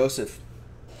right, Joseph.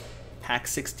 Pack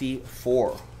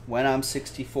 64. When I'm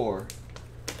 64.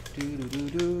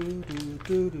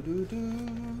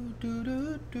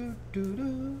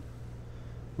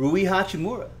 Rui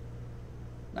Hachimura.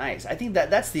 Nice. I think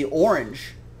that's the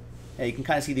orange. Yeah, you can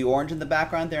kind of see the orange in the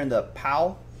background there in the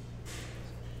POW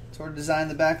sort of design in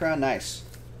the background. Nice.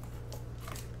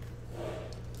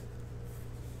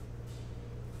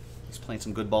 He's playing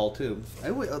some good ball too.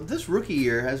 This rookie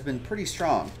year has been pretty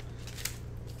strong.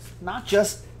 Not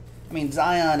just, I mean,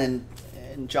 Zion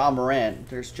and Ja Morant.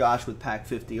 There's Josh with pack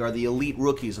 50, are the elite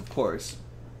rookies, of course.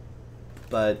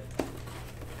 But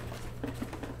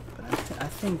I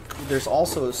think there's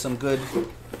also some good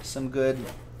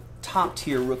top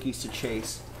tier rookies to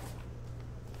chase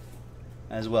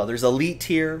as well. There's elite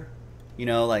tier, you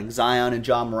know, like Zion and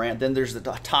Ja Morant. Then there's the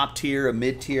top tier, a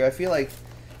mid tier. I feel like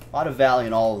a lot of value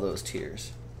in all of those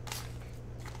tiers.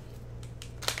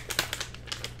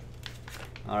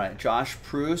 All right, Josh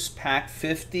Proust, pack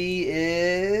 50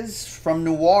 is from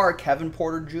Noir, Kevin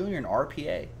Porter Jr. and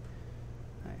RPA.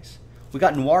 Nice. We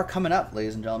got Noir coming up,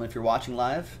 ladies and gentlemen, if you're watching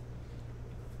live.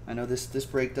 I know this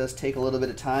break does take a little bit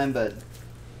of time, but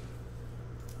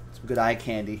some good eye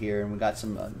candy here, and we got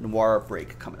some Noir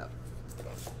break coming up.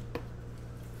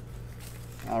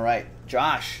 All right,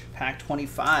 Josh, pack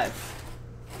 25.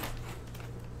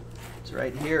 It's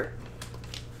right here.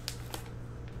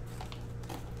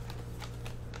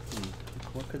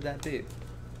 What could that be?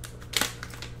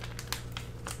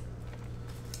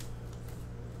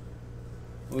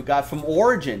 We got from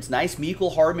Origins, nice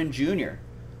Mecole Hardman Jr.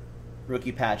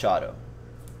 rookie patch auto.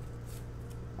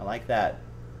 I like that.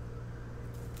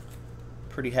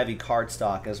 Pretty heavy card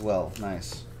stock as well.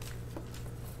 Nice.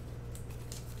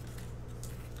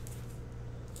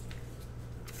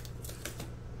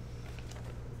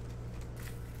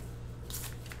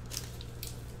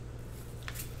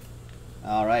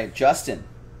 All right, Justin,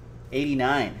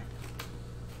 89.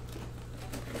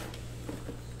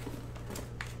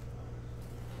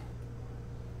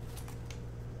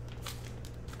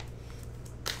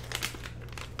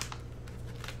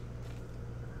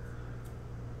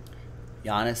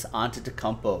 Giannis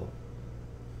Antetokounmpo.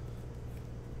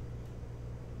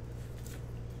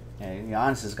 Yeah,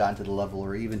 Giannis has gotten to the level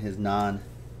where even his non-rookie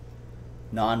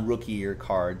year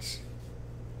cards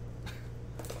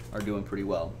are doing pretty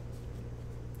well.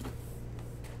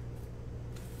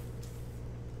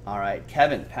 All right,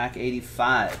 Kevin, pack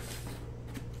 85.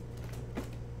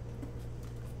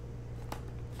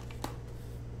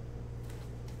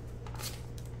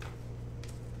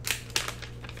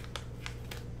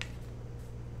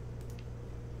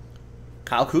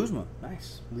 Kyle Kuzma,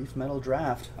 nice. Leaf Metal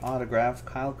Draft, autograph,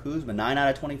 Kyle Kuzma, 9 out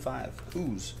of 25.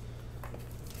 Kuz.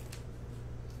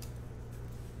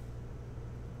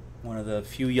 One of the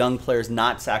few young players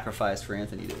not sacrificed for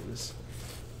Anthony Davis.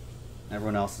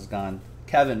 Everyone else is gone.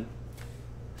 Kevin,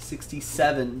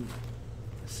 67.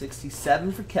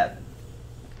 67 for Kevin.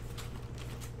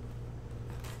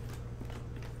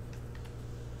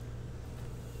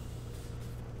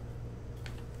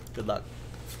 Good luck.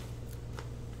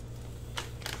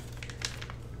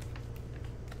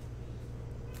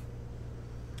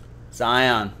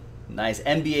 Zion. Nice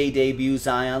NBA debut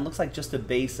Zion. Looks like just a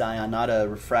base Zion, not a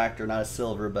refractor, not a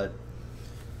silver, but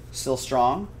still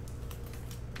strong.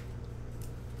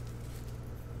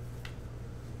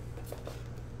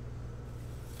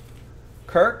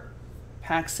 Kurt,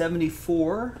 pack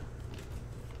 74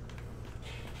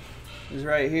 is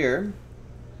right here.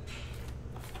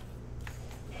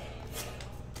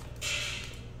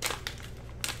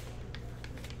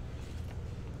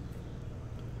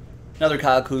 Another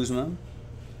Kyle Kuzma,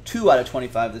 2 out of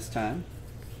 25 this time.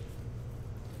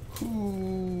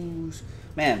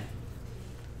 Man,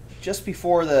 just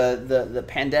before the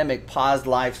pandemic paused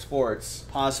sports,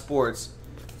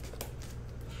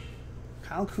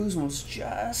 Kyle Kuzma was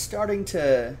just starting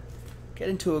to get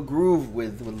into a groove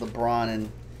with LeBron and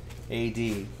AD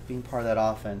being part of that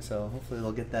offense. So hopefully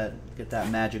they'll get that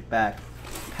magic back.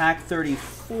 Pack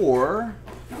 34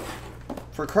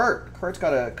 for Kurt. Kurt's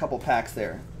got a couple packs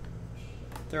there.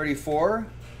 34.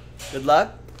 Good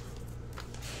luck.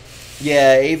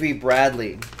 Yeah, Avery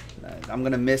Bradley. I'm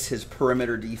going to miss his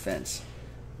perimeter defense.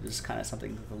 This is kind of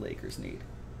something that the Lakers need.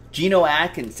 Geno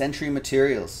Atkins, Century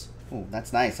Materials. Ooh,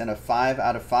 that's nice. And a 5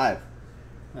 out of 5.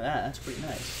 That's pretty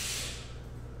nice.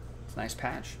 It's a nice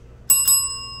patch.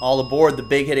 All aboard the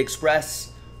Big Hit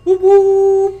Express. Whoop,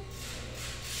 whoop.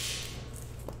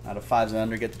 Out of 5s and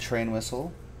under, get the train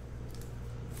whistle.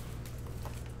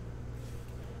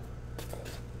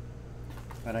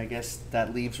 But I guess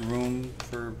that leaves room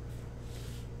for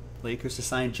Lakers to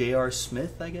sign J.R.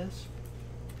 Smith, I guess.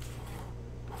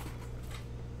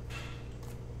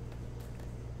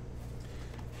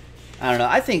 I don't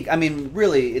know. I mean,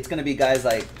 really, it's going to be guys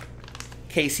like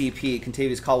KCP,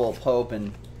 Contavious Caldwell-Pope,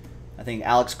 and I think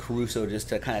Alex Caruso just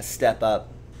to kind of step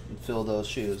up and fill those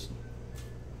shoes.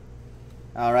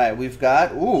 All right, we've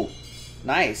got, ooh,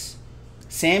 nice.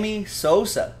 Sammy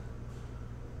Sosa.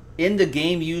 In the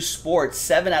game used sports,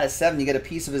 7 out of 7. You get a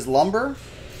piece of his lumber.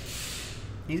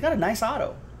 He's got a nice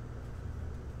auto.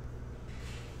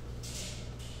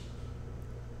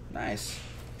 Nice.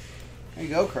 There you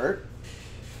go, Kurt.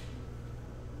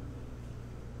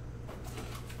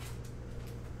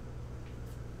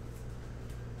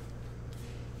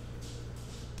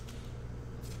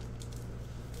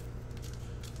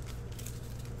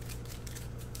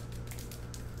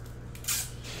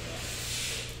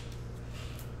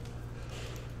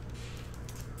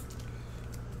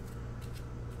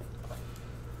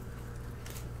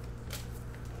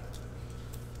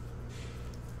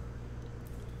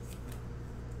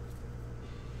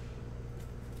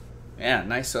 Yeah,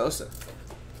 nice Sosa.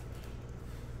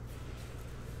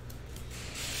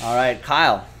 All right,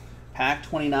 Kyle. Pack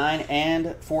 29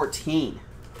 and 14.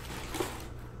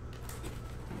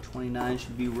 29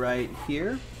 should be right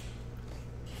here.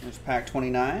 There's pack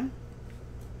 29.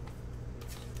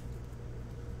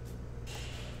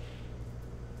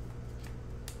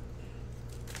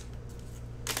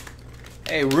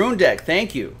 Hey, Rune Deck,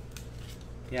 thank you.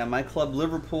 Yeah, my club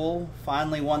Liverpool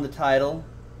finally won the title.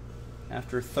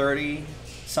 After 30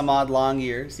 some odd long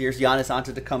years. Here's Giannis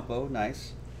Antetokounmpo,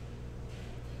 nice.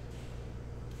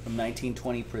 From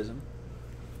 1920 Prism.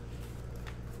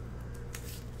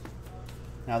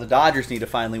 Now the Dodgers need to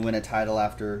finally win a title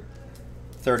after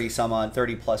 30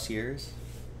 plus years.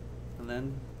 And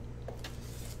then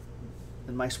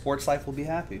my sports life will be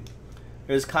happy.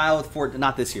 There's Kyle with 4,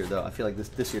 not this year though. I feel like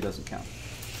this year doesn't count.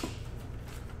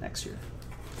 Next year.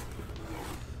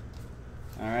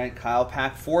 All right, Kyle,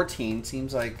 pack 14.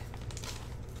 Seems like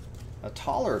a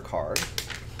taller card.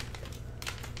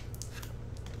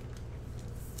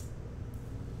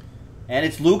 And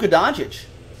it's Luka Doncic.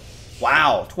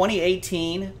 Wow,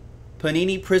 2018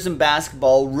 Panini Prism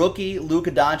Basketball rookie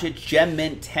Luka Doncic Gem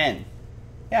Mint 10.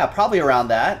 Yeah, probably around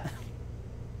that.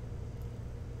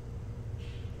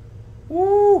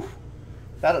 Woo!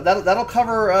 That'll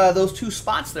cover those 2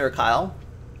 spots there, Kyle.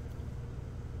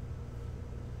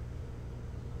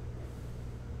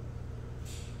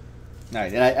 All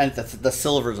right, and the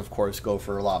silvers, of course, go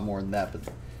for a lot more than that, but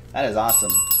that is awesome.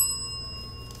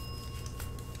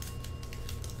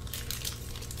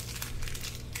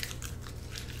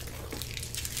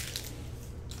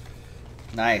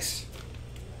 Nice.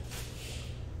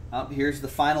 Oh, here's the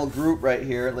final group right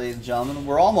here, ladies and gentlemen.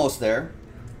 We're almost there.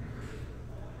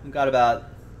 We've got about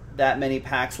that many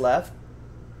packs left.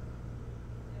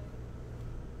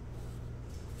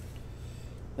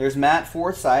 There's Matt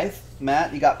Forsyth.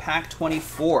 Matt, you got pack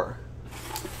 24.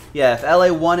 Yeah, if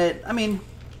LA won it, I mean,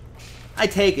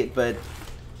 I'd take it, but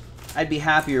I'd be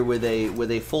happier with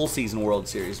a full season World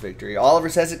Series victory. Oliver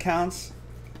says it counts.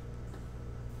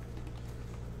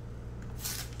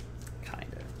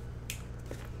 Kinda.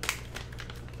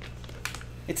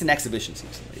 It's an exhibition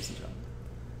season, ladies and gentlemen.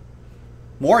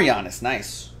 More Giannis,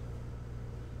 nice.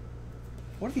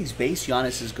 What do these base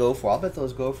Giannis's go for? I'll bet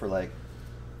those go for like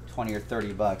 20 or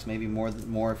 30 bucks, maybe more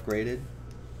if graded.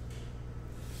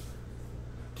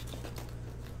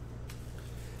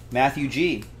 Matthew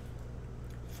G,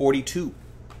 42.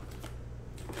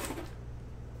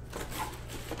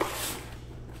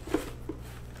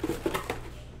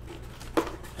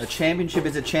 A championship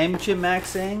is a championship, Max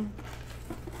saying?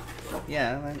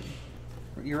 Yeah,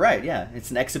 you're right, yeah. It's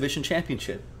an exhibition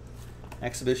championship.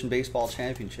 Exhibition baseball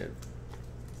championship.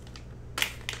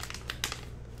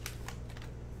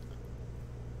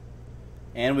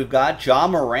 And we've got Ja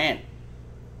Morant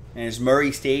and his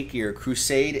Murray State gear.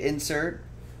 Crusade insert.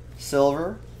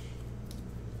 Silver.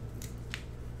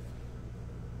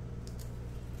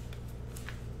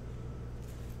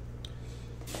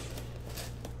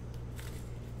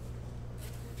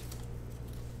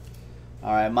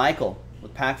 All right, Michael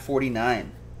with pack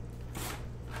 49.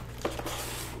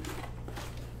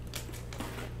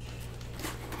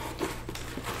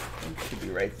 Should be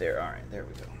right there. All right, there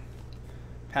we go.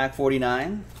 Pack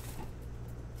 49.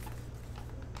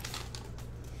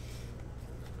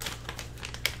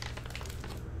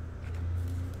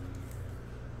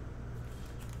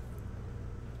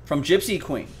 From Gypsy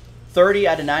Queen, 30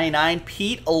 out of 99,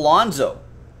 Pete Alonso.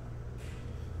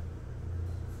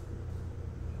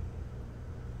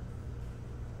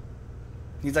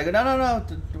 He's like, no,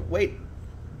 wait.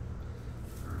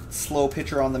 Slow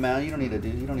pitcher on the mound. You don't need to do.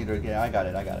 You don't need to. Yeah, I got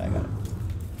it.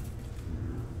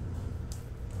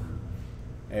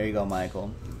 There you go,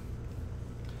 Michael.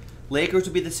 Lakers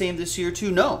would be the same this year too?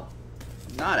 No,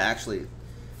 not actually.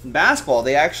 In basketball,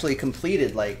 they actually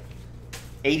completed like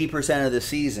 80% of the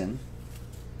season.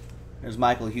 There's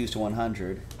Michael Hughes to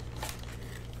 100.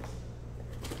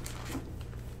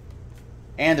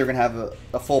 And they're going to have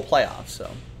a full playoff, so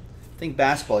I think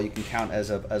basketball you can count as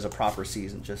a proper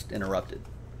season, just interrupted.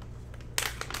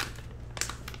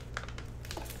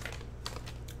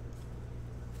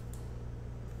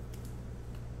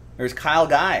 There's Kyle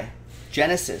Guy,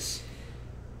 Genesis.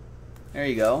 There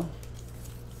you go.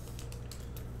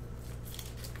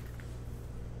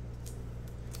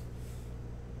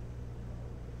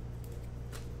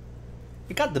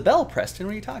 You got the bell, Preston.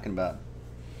 What are you talking about?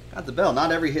 Got the bell.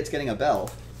 Not every hit's getting a bell.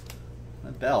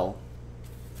 A bell.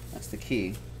 That's the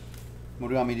key. What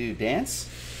do you want me to do? Dance?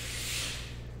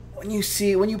 When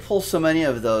you pull so many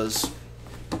of those,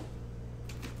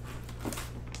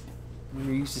 when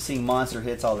you're used to seeing monster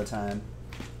hits all the time.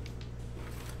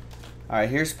 All right,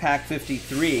 here's pack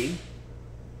 53.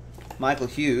 Michael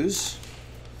Hughes.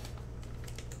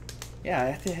 Yeah, I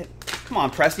have to hit. Come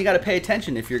on, Preston. You got to pay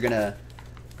attention if you're gonna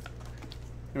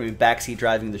be backseat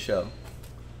driving the show.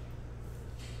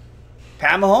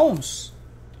 Pat Mahomes.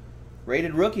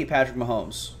 Rated rookie, Patrick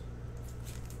Mahomes.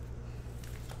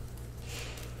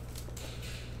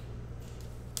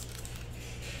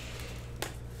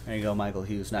 There you go, Michael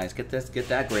Hughes. Nice. Get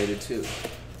that graded too.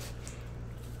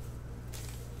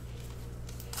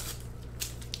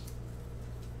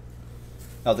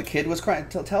 Oh, the kid was crying.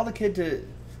 Tell the kid to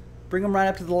bring him right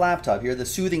up to the laptop. Hear the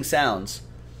soothing sounds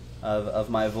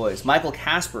of my voice. Michael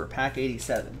Casper, pack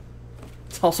 87.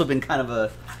 It's also been kind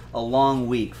of a long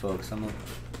week, folks.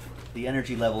 The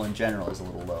energy level in general is a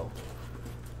little low.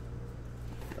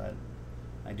 But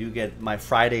I do get, my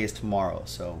Friday is tomorrow,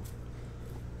 so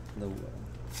we'll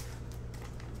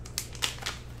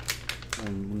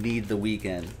need the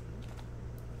weekend.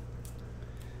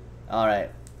 All right.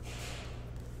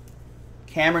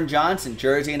 Cameron Johnson,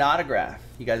 jersey and autograph.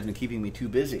 You guys have been keeping me too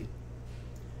busy.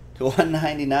 To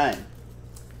 199.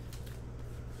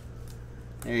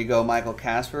 There you go, Michael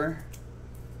Casper.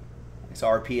 Nice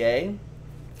RPA.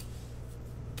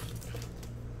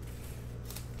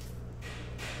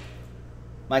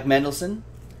 Mike Mendelson,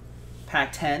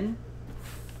 pack 10.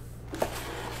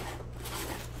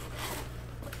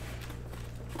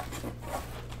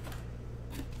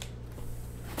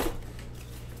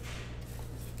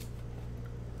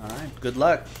 All right, good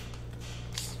luck.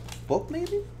 Book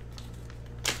maybe?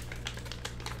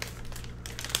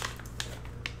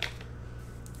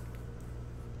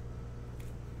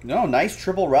 No, nice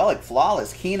triple relic,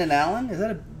 flawless. Keenan Allen, is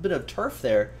that a bit of turf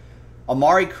there?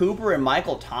 Amari Cooper and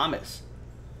Michael Thomas.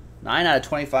 9 out of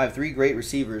 25, 3 great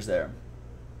receivers there.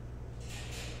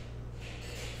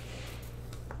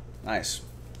 Nice.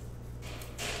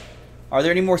 Are there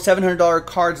any more $700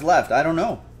 cards left? I don't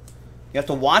know. You have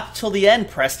to watch till the end,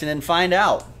 Preston, and find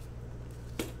out.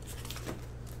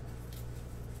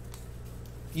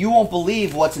 You won't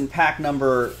believe what's in pack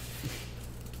number...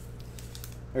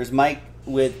 There's Mike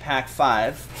with pack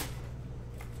 5.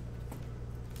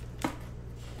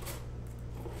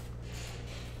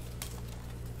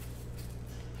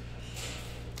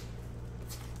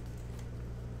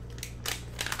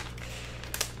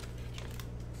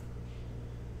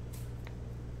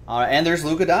 And there's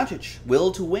Luka Doncic,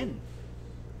 will to win.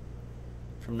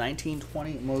 From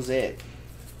 1920 Mosaic.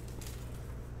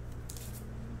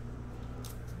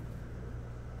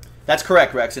 That's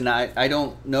correct, Rex, and I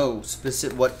don't know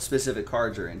what specific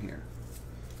cards are in here.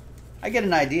 I get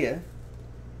an idea.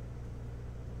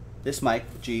 This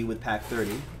Mike G with pack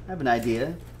 30. I have an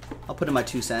idea. I'll put in my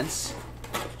 2 cents.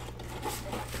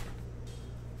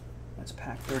 That's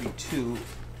pack 32.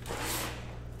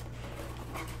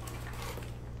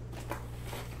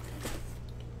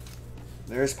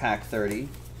 There's pack 30.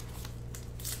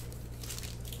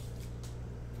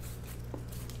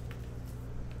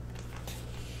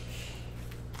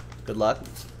 Good luck.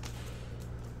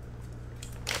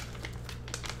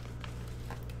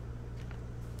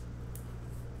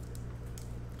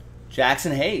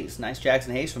 Jackson Hayes. Nice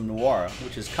Jackson Hayes from Noir,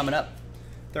 which is coming up.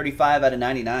 35 out of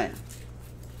 99.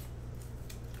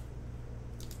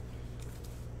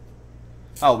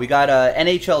 Oh, we got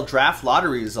NHL draft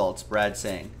lottery results, Brad's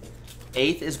saying.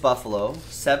 8th is Buffalo.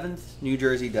 7th, New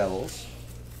Jersey Devils.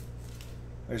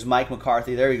 There's Mike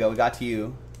McCarthy. There we go. We got to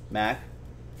you, Mac.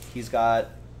 He's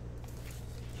got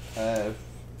a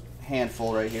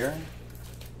handful right here.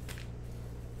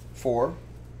 4.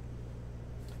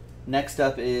 Next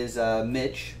up is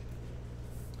Mitch.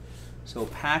 So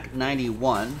pack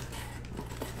 91.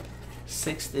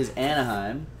 6th is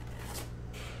Anaheim.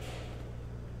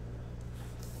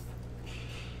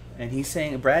 And he's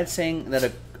saying, Brad's saying that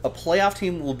a playoff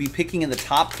team will be picking in the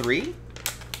top 3.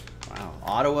 Wow.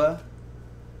 Ottawa,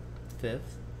 5th.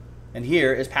 And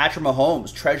here is Patrick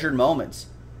Mahomes, treasured moments.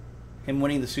 Him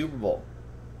winning the Super Bowl.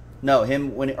 No,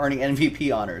 him earning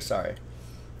MVP honors, sorry.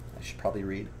 I should probably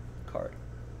read the card.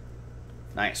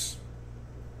 Nice.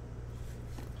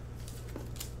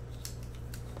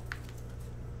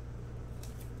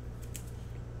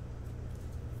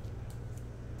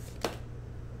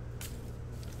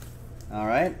 All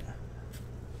right.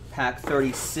 Pack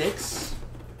 36.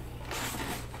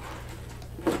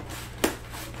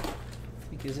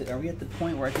 Are we at the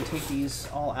point where I can take these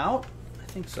all out? I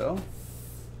think so.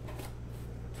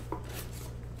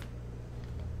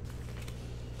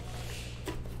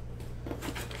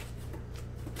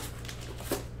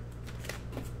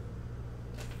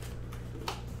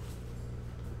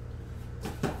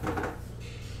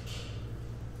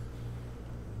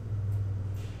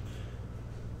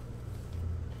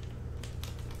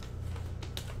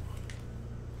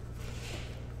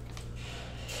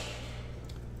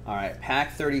 All right,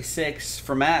 pack 36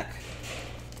 for Mac.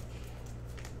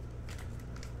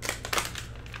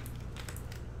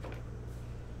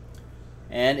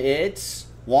 And it's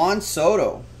Juan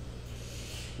Soto.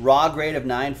 Raw grade of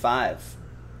 9.5.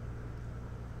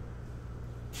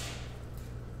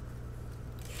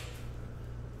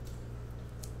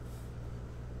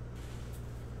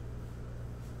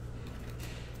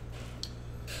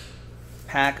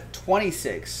 Pack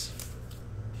 26.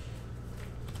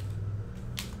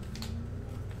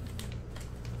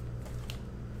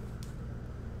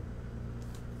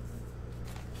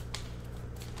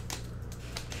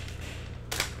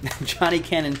 Johnny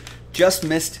Cannon just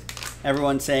missed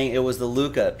everyone saying it was the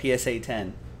Luka PSA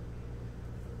 10.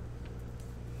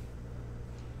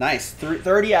 Nice.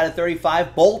 30 out of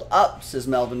 35. Bolt up, says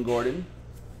Melvin Gordon.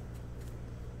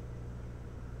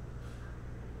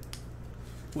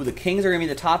 Ooh, the Kings are going to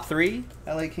be the top 3.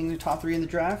 LA Kings are top 3 in the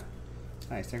draft.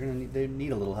 Nice. They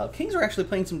need a little help. Kings are actually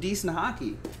playing some decent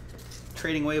hockey.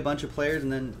 Trading away a bunch of players,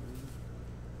 and then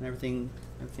everything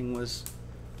was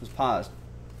paused.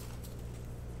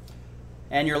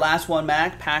 And your last one,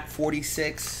 Mac, pack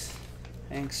 46.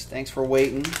 Thanks for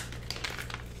waiting.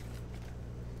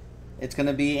 It's going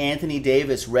to be Anthony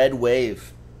Davis, Red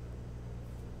Wave.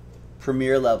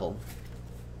 Premier level.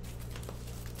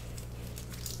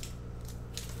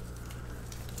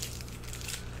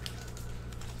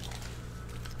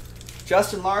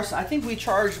 Justin Larson, I think we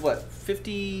charged, what,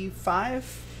 $55? $54,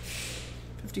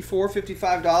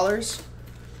 $55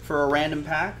 for a random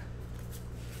pack.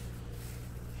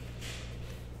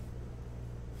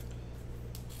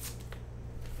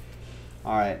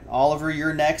 All right, Oliver,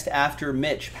 you're next after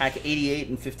Mitch, pack 88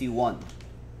 and 51.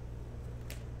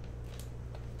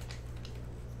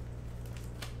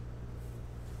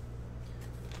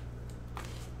 But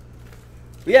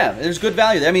yeah, there's good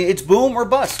value. I mean, it's boom or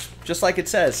bust, just like it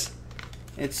says.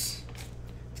 It's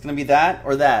going to be that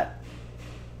or that.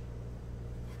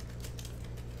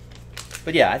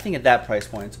 But yeah, I think at that price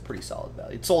point, it's a pretty solid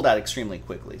value. It sold out extremely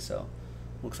quickly, so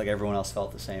looks like everyone else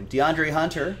felt the same. DeAndre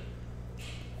Hunter.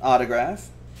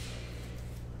 Autograph.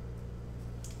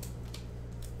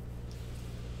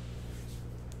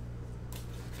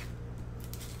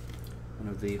 One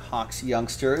of the Hawks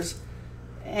youngsters.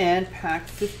 And pack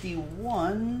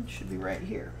 51 should be right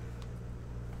here.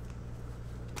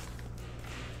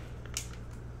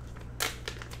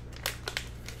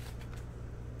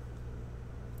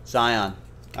 Zion.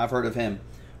 I've heard of him.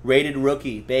 Rated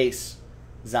rookie, base,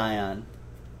 Zion.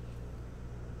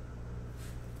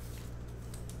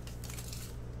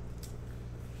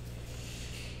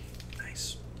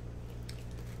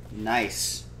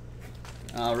 Nice.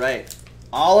 All right.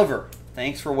 Oliver,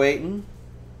 thanks for waiting.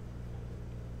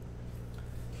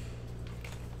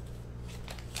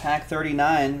 Pack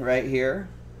 39 right here.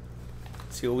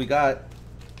 Let's see what we got.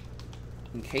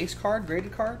 Encased card,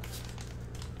 graded card.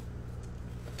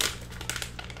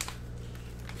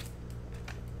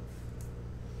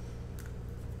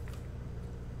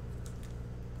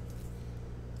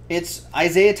 It's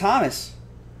Isaiah Thomas.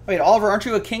 Wait, Oliver, aren't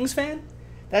you a Kings fan?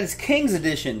 That is Kings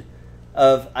edition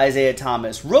of Isaiah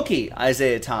Thomas. Rookie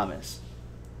Isaiah Thomas.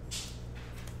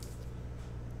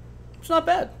 It's not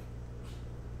bad.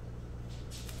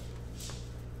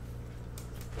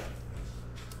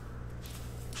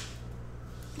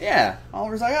 Yeah,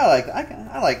 Oliver's like,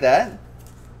 I like that.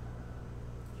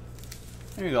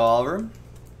 There you go, Oliver.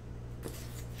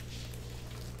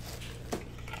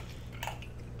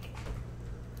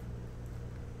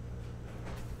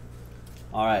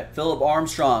 All right, Philip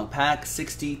Armstrong, pack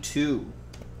 62.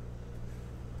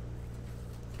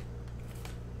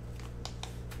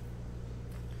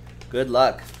 Good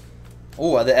luck.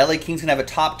 Oh, are the LA Kings gonna have a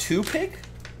top 2 pick?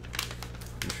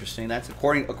 Interesting. That's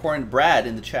according to Brad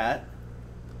in the chat.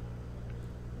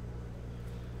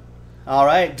 All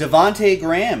right, Devontae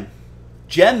Graham,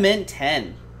 Gem Mint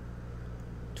 10,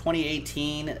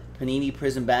 2018 Panini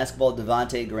Prism Basketball.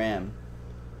 Devontae Graham.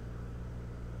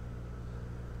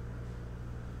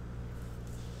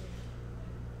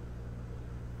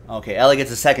 Okay, LA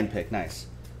gets a 2nd pick. Nice.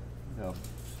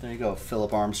 There you go,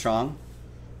 Philip Armstrong.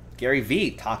 Gary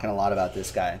V talking a lot about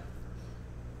this guy.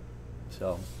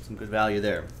 So, some good value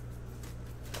there.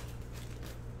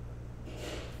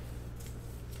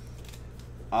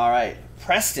 All right,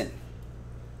 Preston.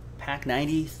 Pack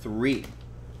 93.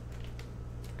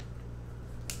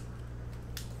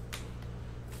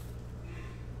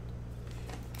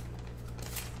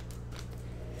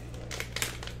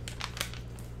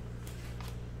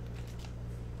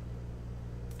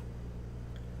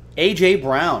 AJ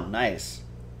Brown, nice.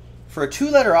 For a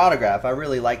 2-letter autograph, I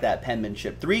really like that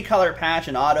penmanship. 3-color patch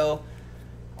and auto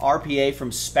RPA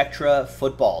from Spectra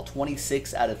Football.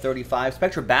 26 out of 35.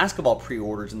 Spectra Basketball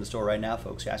pre-orders in the store right now,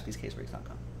 folks.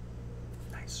 JaspysCaseBreaks.com.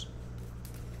 Nice.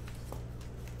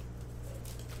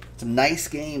 Some nice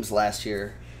games last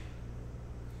year.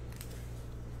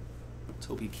 Let's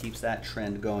hope he keeps that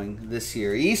trend going this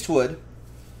year. Eastwood.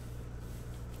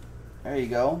 There you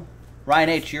go. Ryan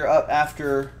H., you're up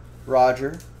after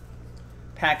Roger.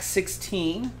 Pack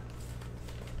 16.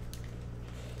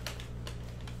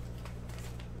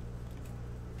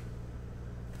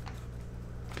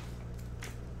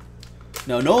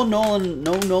 No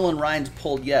Nolan Ryan's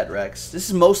pulled yet, Rex. This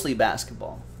is mostly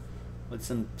basketball, with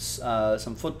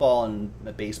some football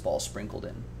and baseball sprinkled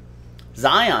in.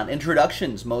 Zion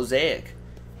introductions mosaic.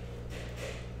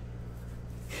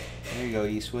 There you go,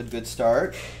 Eastwood. Good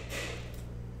start.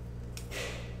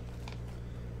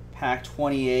 Pack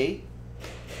 28.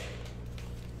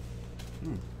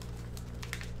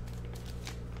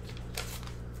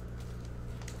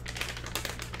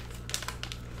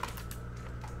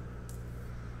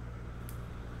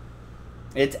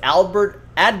 It's Adbert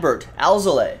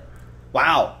Alzolay.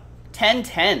 Wow.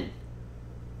 10-10.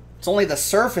 It's only the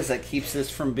surface that keeps this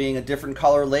from being a different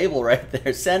color label right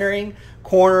there. Centering,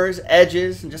 corners,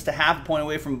 edges, and just a half a point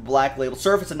away from a black label.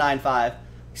 Surface a 9.5.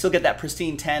 You still get that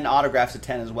pristine 10, autographs a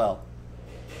 10 as well.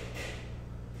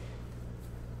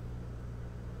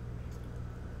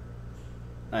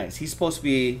 Nice. He's supposed to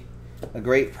be a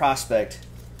great prospect,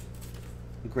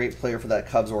 a great player for that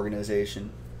Cubs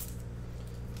organization.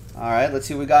 All right, let's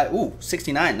see what we got. Ooh,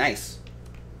 69. Nice.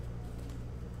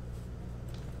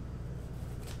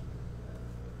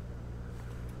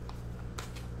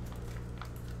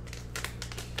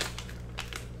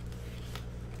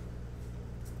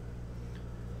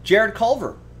 Jared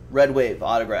Culver, Red Wave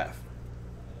autograph.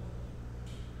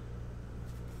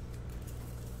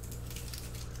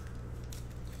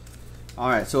 All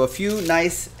right, so a few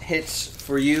nice hits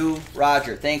for you,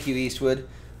 Roger. Thank you, Eastwood,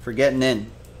 for getting in.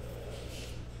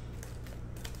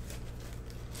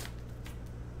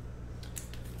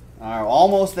 All right,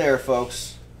 almost there,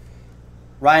 folks.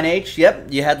 Ryan H., yep,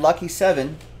 you had lucky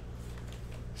 7.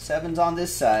 7's on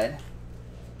this side.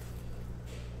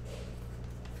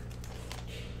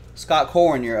 Scott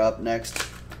Corwin, you're up next.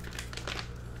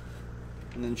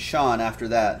 And then Sean after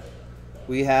that.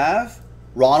 We have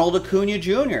Ronald Acuna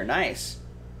Jr., nice.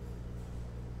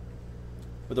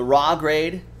 With a raw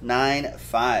grade,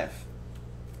 9.5.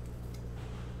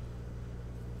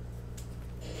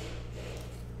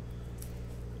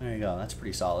 There you go, that's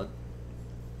pretty solid.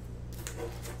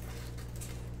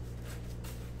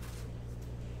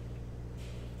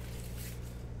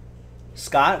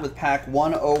 Scott with pack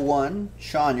 101.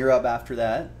 Sean, you're up after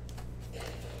that.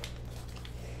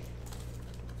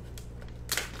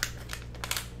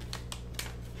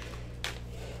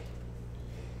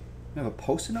 We have a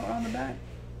Post-it note on the back.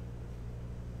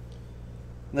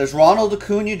 And there's Ronald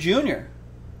Acuna Jr.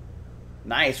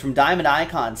 Nice, from Diamond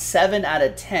Icon, 7 out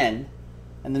of 10.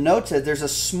 And the note says there's a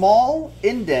small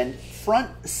indent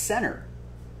front center.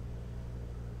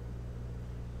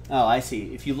 Oh, I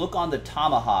see. If you look on the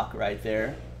tomahawk right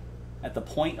there, at the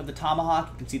point of the tomahawk,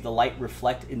 you can see the light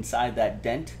reflect inside that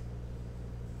dent.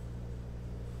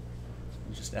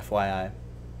 Just FYI.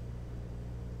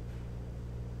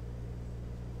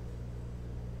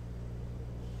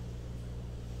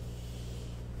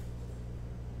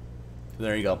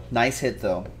 There you go. Nice hit,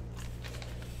 though.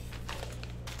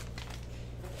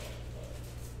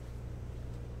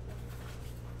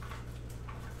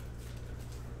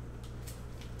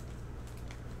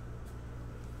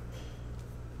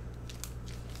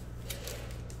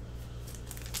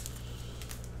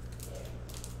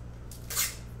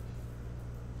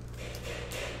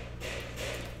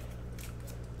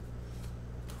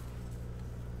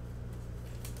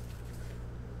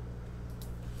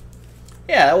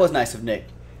 Yeah, that was nice of Nick.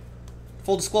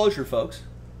 Full disclosure, folks.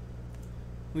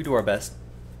 We do our best.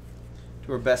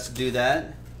 Do our best to do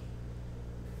that.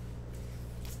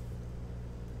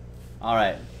 All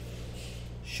right.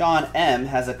 Sean M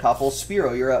has a couple.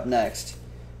 Spiro, you're up next.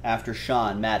 After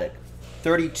Sean Maddock.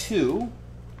 32.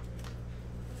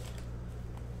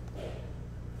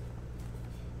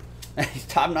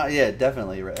 Top notch, yeah,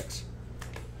 definitely, Rex.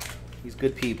 He's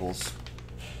good peoples.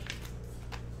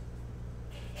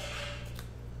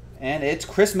 And it's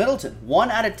Chris Middleton.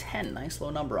 1 out of 10. Nice low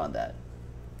number on that.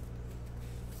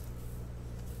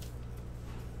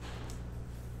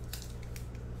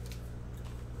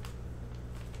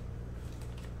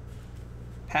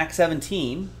 Pack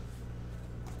 17.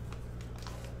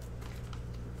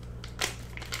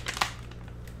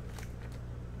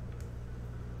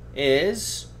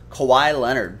 Is Kawhi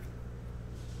Leonard.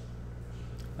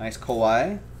 Nice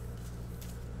Kawhi.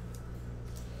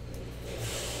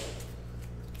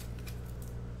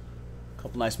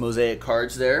 Couple nice mosaic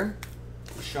cards there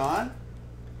for Sean.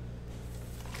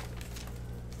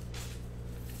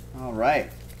 All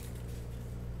right.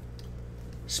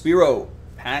 Spiro,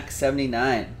 pack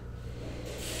 79.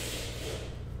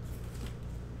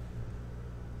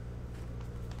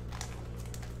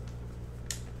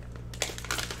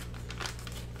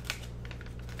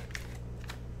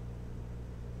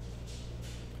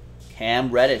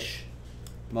 Cam Reddish,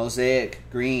 mosaic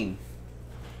green.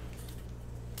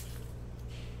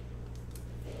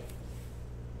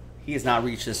 He has not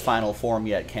reached his final form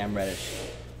yet, Cam Reddish.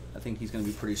 I think he's going to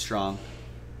be pretty strong.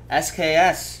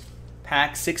 SKS,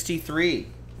 pack 63.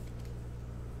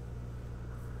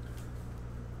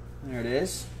 There it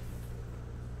is.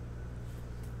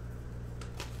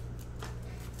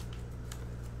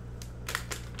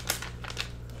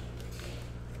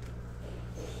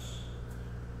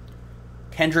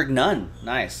 Kendrick Nunn,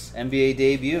 nice. NBA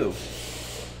debut.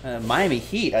 Miami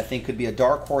Heat, I think, could be a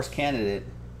dark horse candidate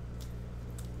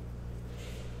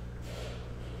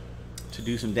to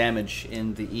do some damage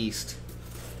in the East.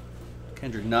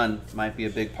 Kendrick Nunn might be a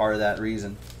big part of that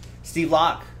reason. Steve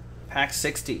Locke, pack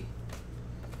 60.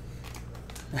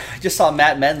 I just saw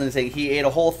Matt Medlin saying he ate a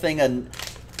whole thing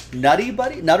of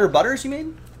Nutter Butters, you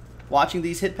mean? Watching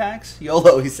these hit packs?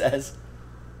 YOLO, he says.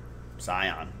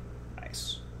 Zion.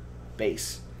 Nice.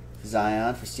 Base.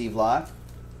 Zion for Steve Locke.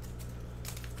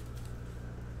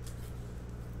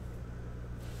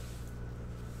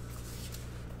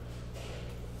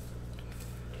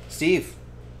 Steve,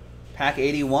 pack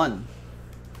 81.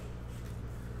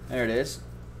 There it is.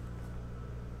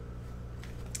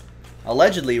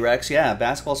 Allegedly, Rex, yeah,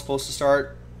 basketball's supposed to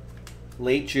start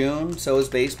late June. So is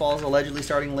baseball allegedly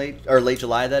starting late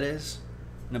July, that is,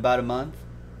 in about a month.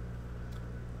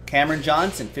 Cameron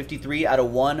Johnson, 53 out of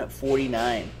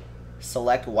 149.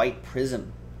 Select white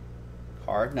prism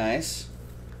card, nice.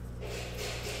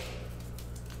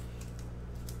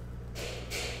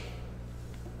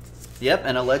 Yep,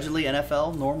 and allegedly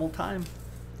NFL normal time.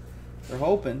 They're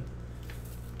hoping.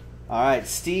 All right,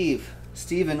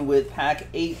 Steven with pack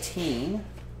 18.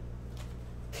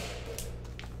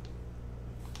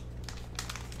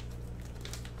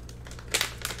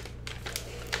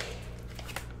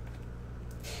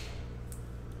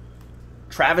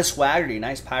 Travis Swaggerty,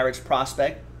 nice Pirates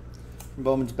prospect from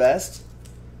Bowman's Best,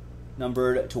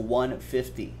 numbered to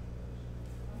 150.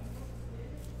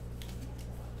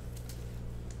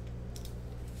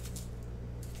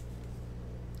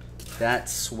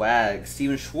 That's swag.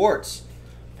 Steven Schwartz,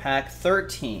 pack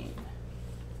 13.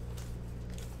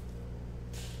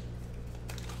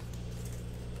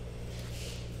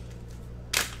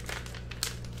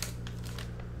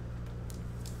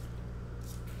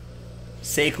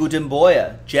 Sekou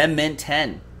Demboya, Gem Mint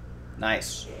 10.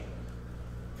 Nice.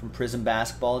 From Prism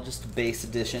Basketball, just a base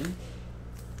edition.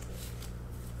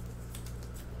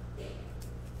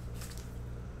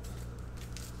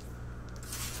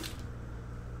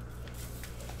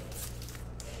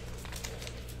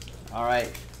 All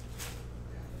right.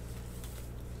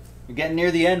 You're getting near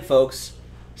the end, folks.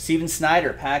 Steven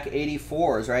Snyder, pack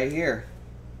 84 is right here.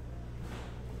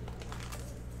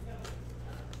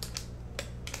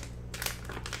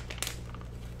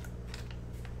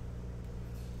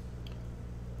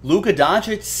 Luka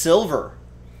Doncic, silver.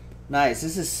 Nice.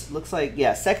 This is looks like,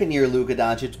 yeah, second year Luka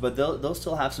Doncic, but they'll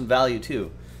still have some value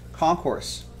too.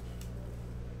 Concourse.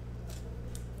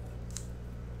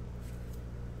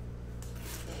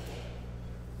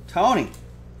 Tony,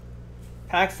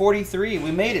 pack 43.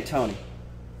 We made it, Tony.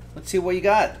 Let's see what you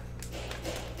got.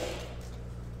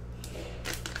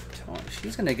 Tony,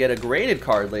 she's going to get a graded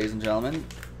card, ladies and gentlemen.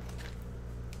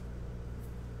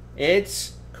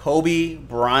 It's Kobe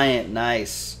Bryant.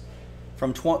 Nice.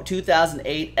 From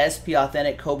 2008, SP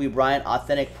Authentic Kobe Bryant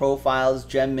Authentic Profiles,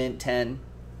 Gem Mint 10.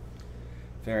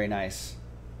 Very nice.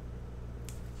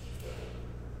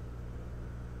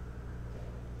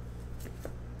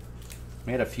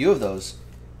 We had a few of those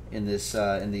in this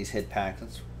in these hit packs.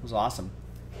 That was awesome.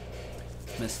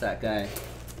 Missed that guy.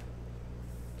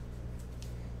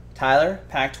 Tyler,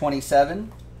 pack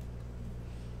 27.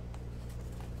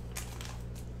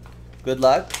 Good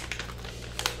luck.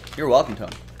 You're welcome,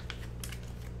 Tony.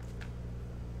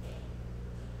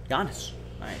 Giannis.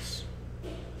 Nice.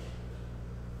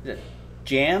 Is it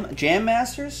Jam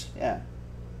Masters? Yeah.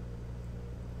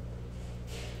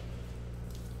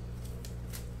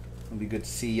 It'll be good to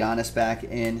see Giannis back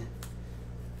in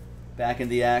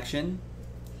the action.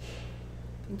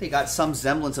 I think they got some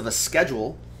semblance of a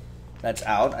schedule that's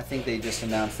out. I think they just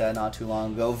announced that not too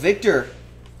long ago. Victor.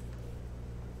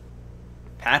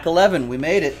 Pack 11. We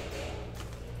made it.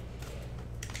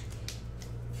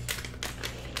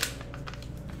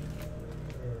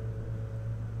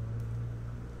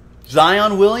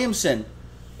 Zion Williamson,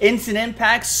 Instant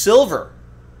Impact Silver.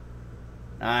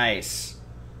 Nice.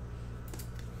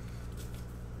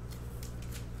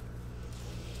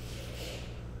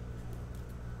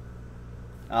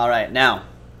 All right, now,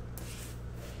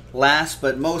 last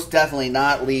but most definitely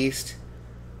not least,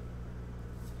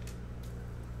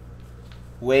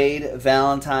 Wade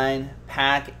Valentine,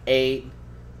 Pack 8,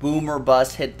 Boomer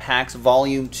Bust Hit Packs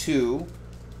Volume 2.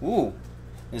 Ooh,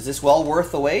 is this well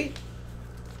worth the wait?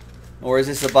 Or is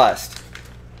this a bust?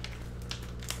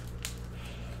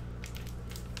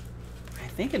 I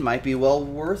think it might be well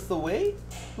worth the wait.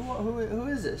 Who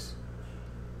is this?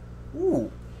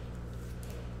 Ooh.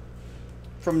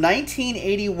 From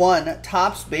 1981,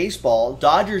 Topps Baseball,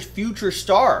 Dodgers Future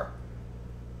Star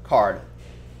card.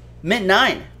 Mint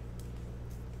 9.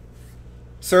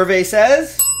 Survey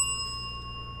says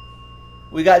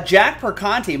we got Jack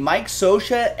Perconte, Mike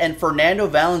Scioscia, and Fernando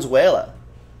Valenzuela.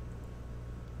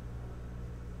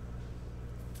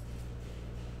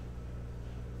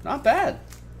 Not bad.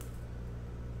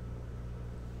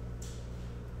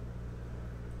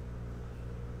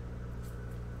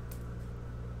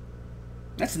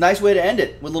 That's a nice way to end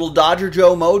it, with a little Dodger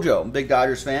Joe mojo. I'm a big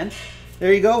Dodgers fan.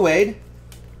 There you go, Wade.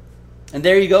 And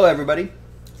there you go, everybody.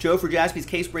 Joe for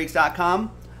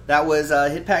JaspysCaseBreaks.com. That was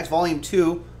Hit Packs Volume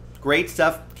 2. Great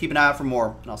stuff. Keep an eye out for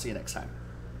more, and I'll see you next time.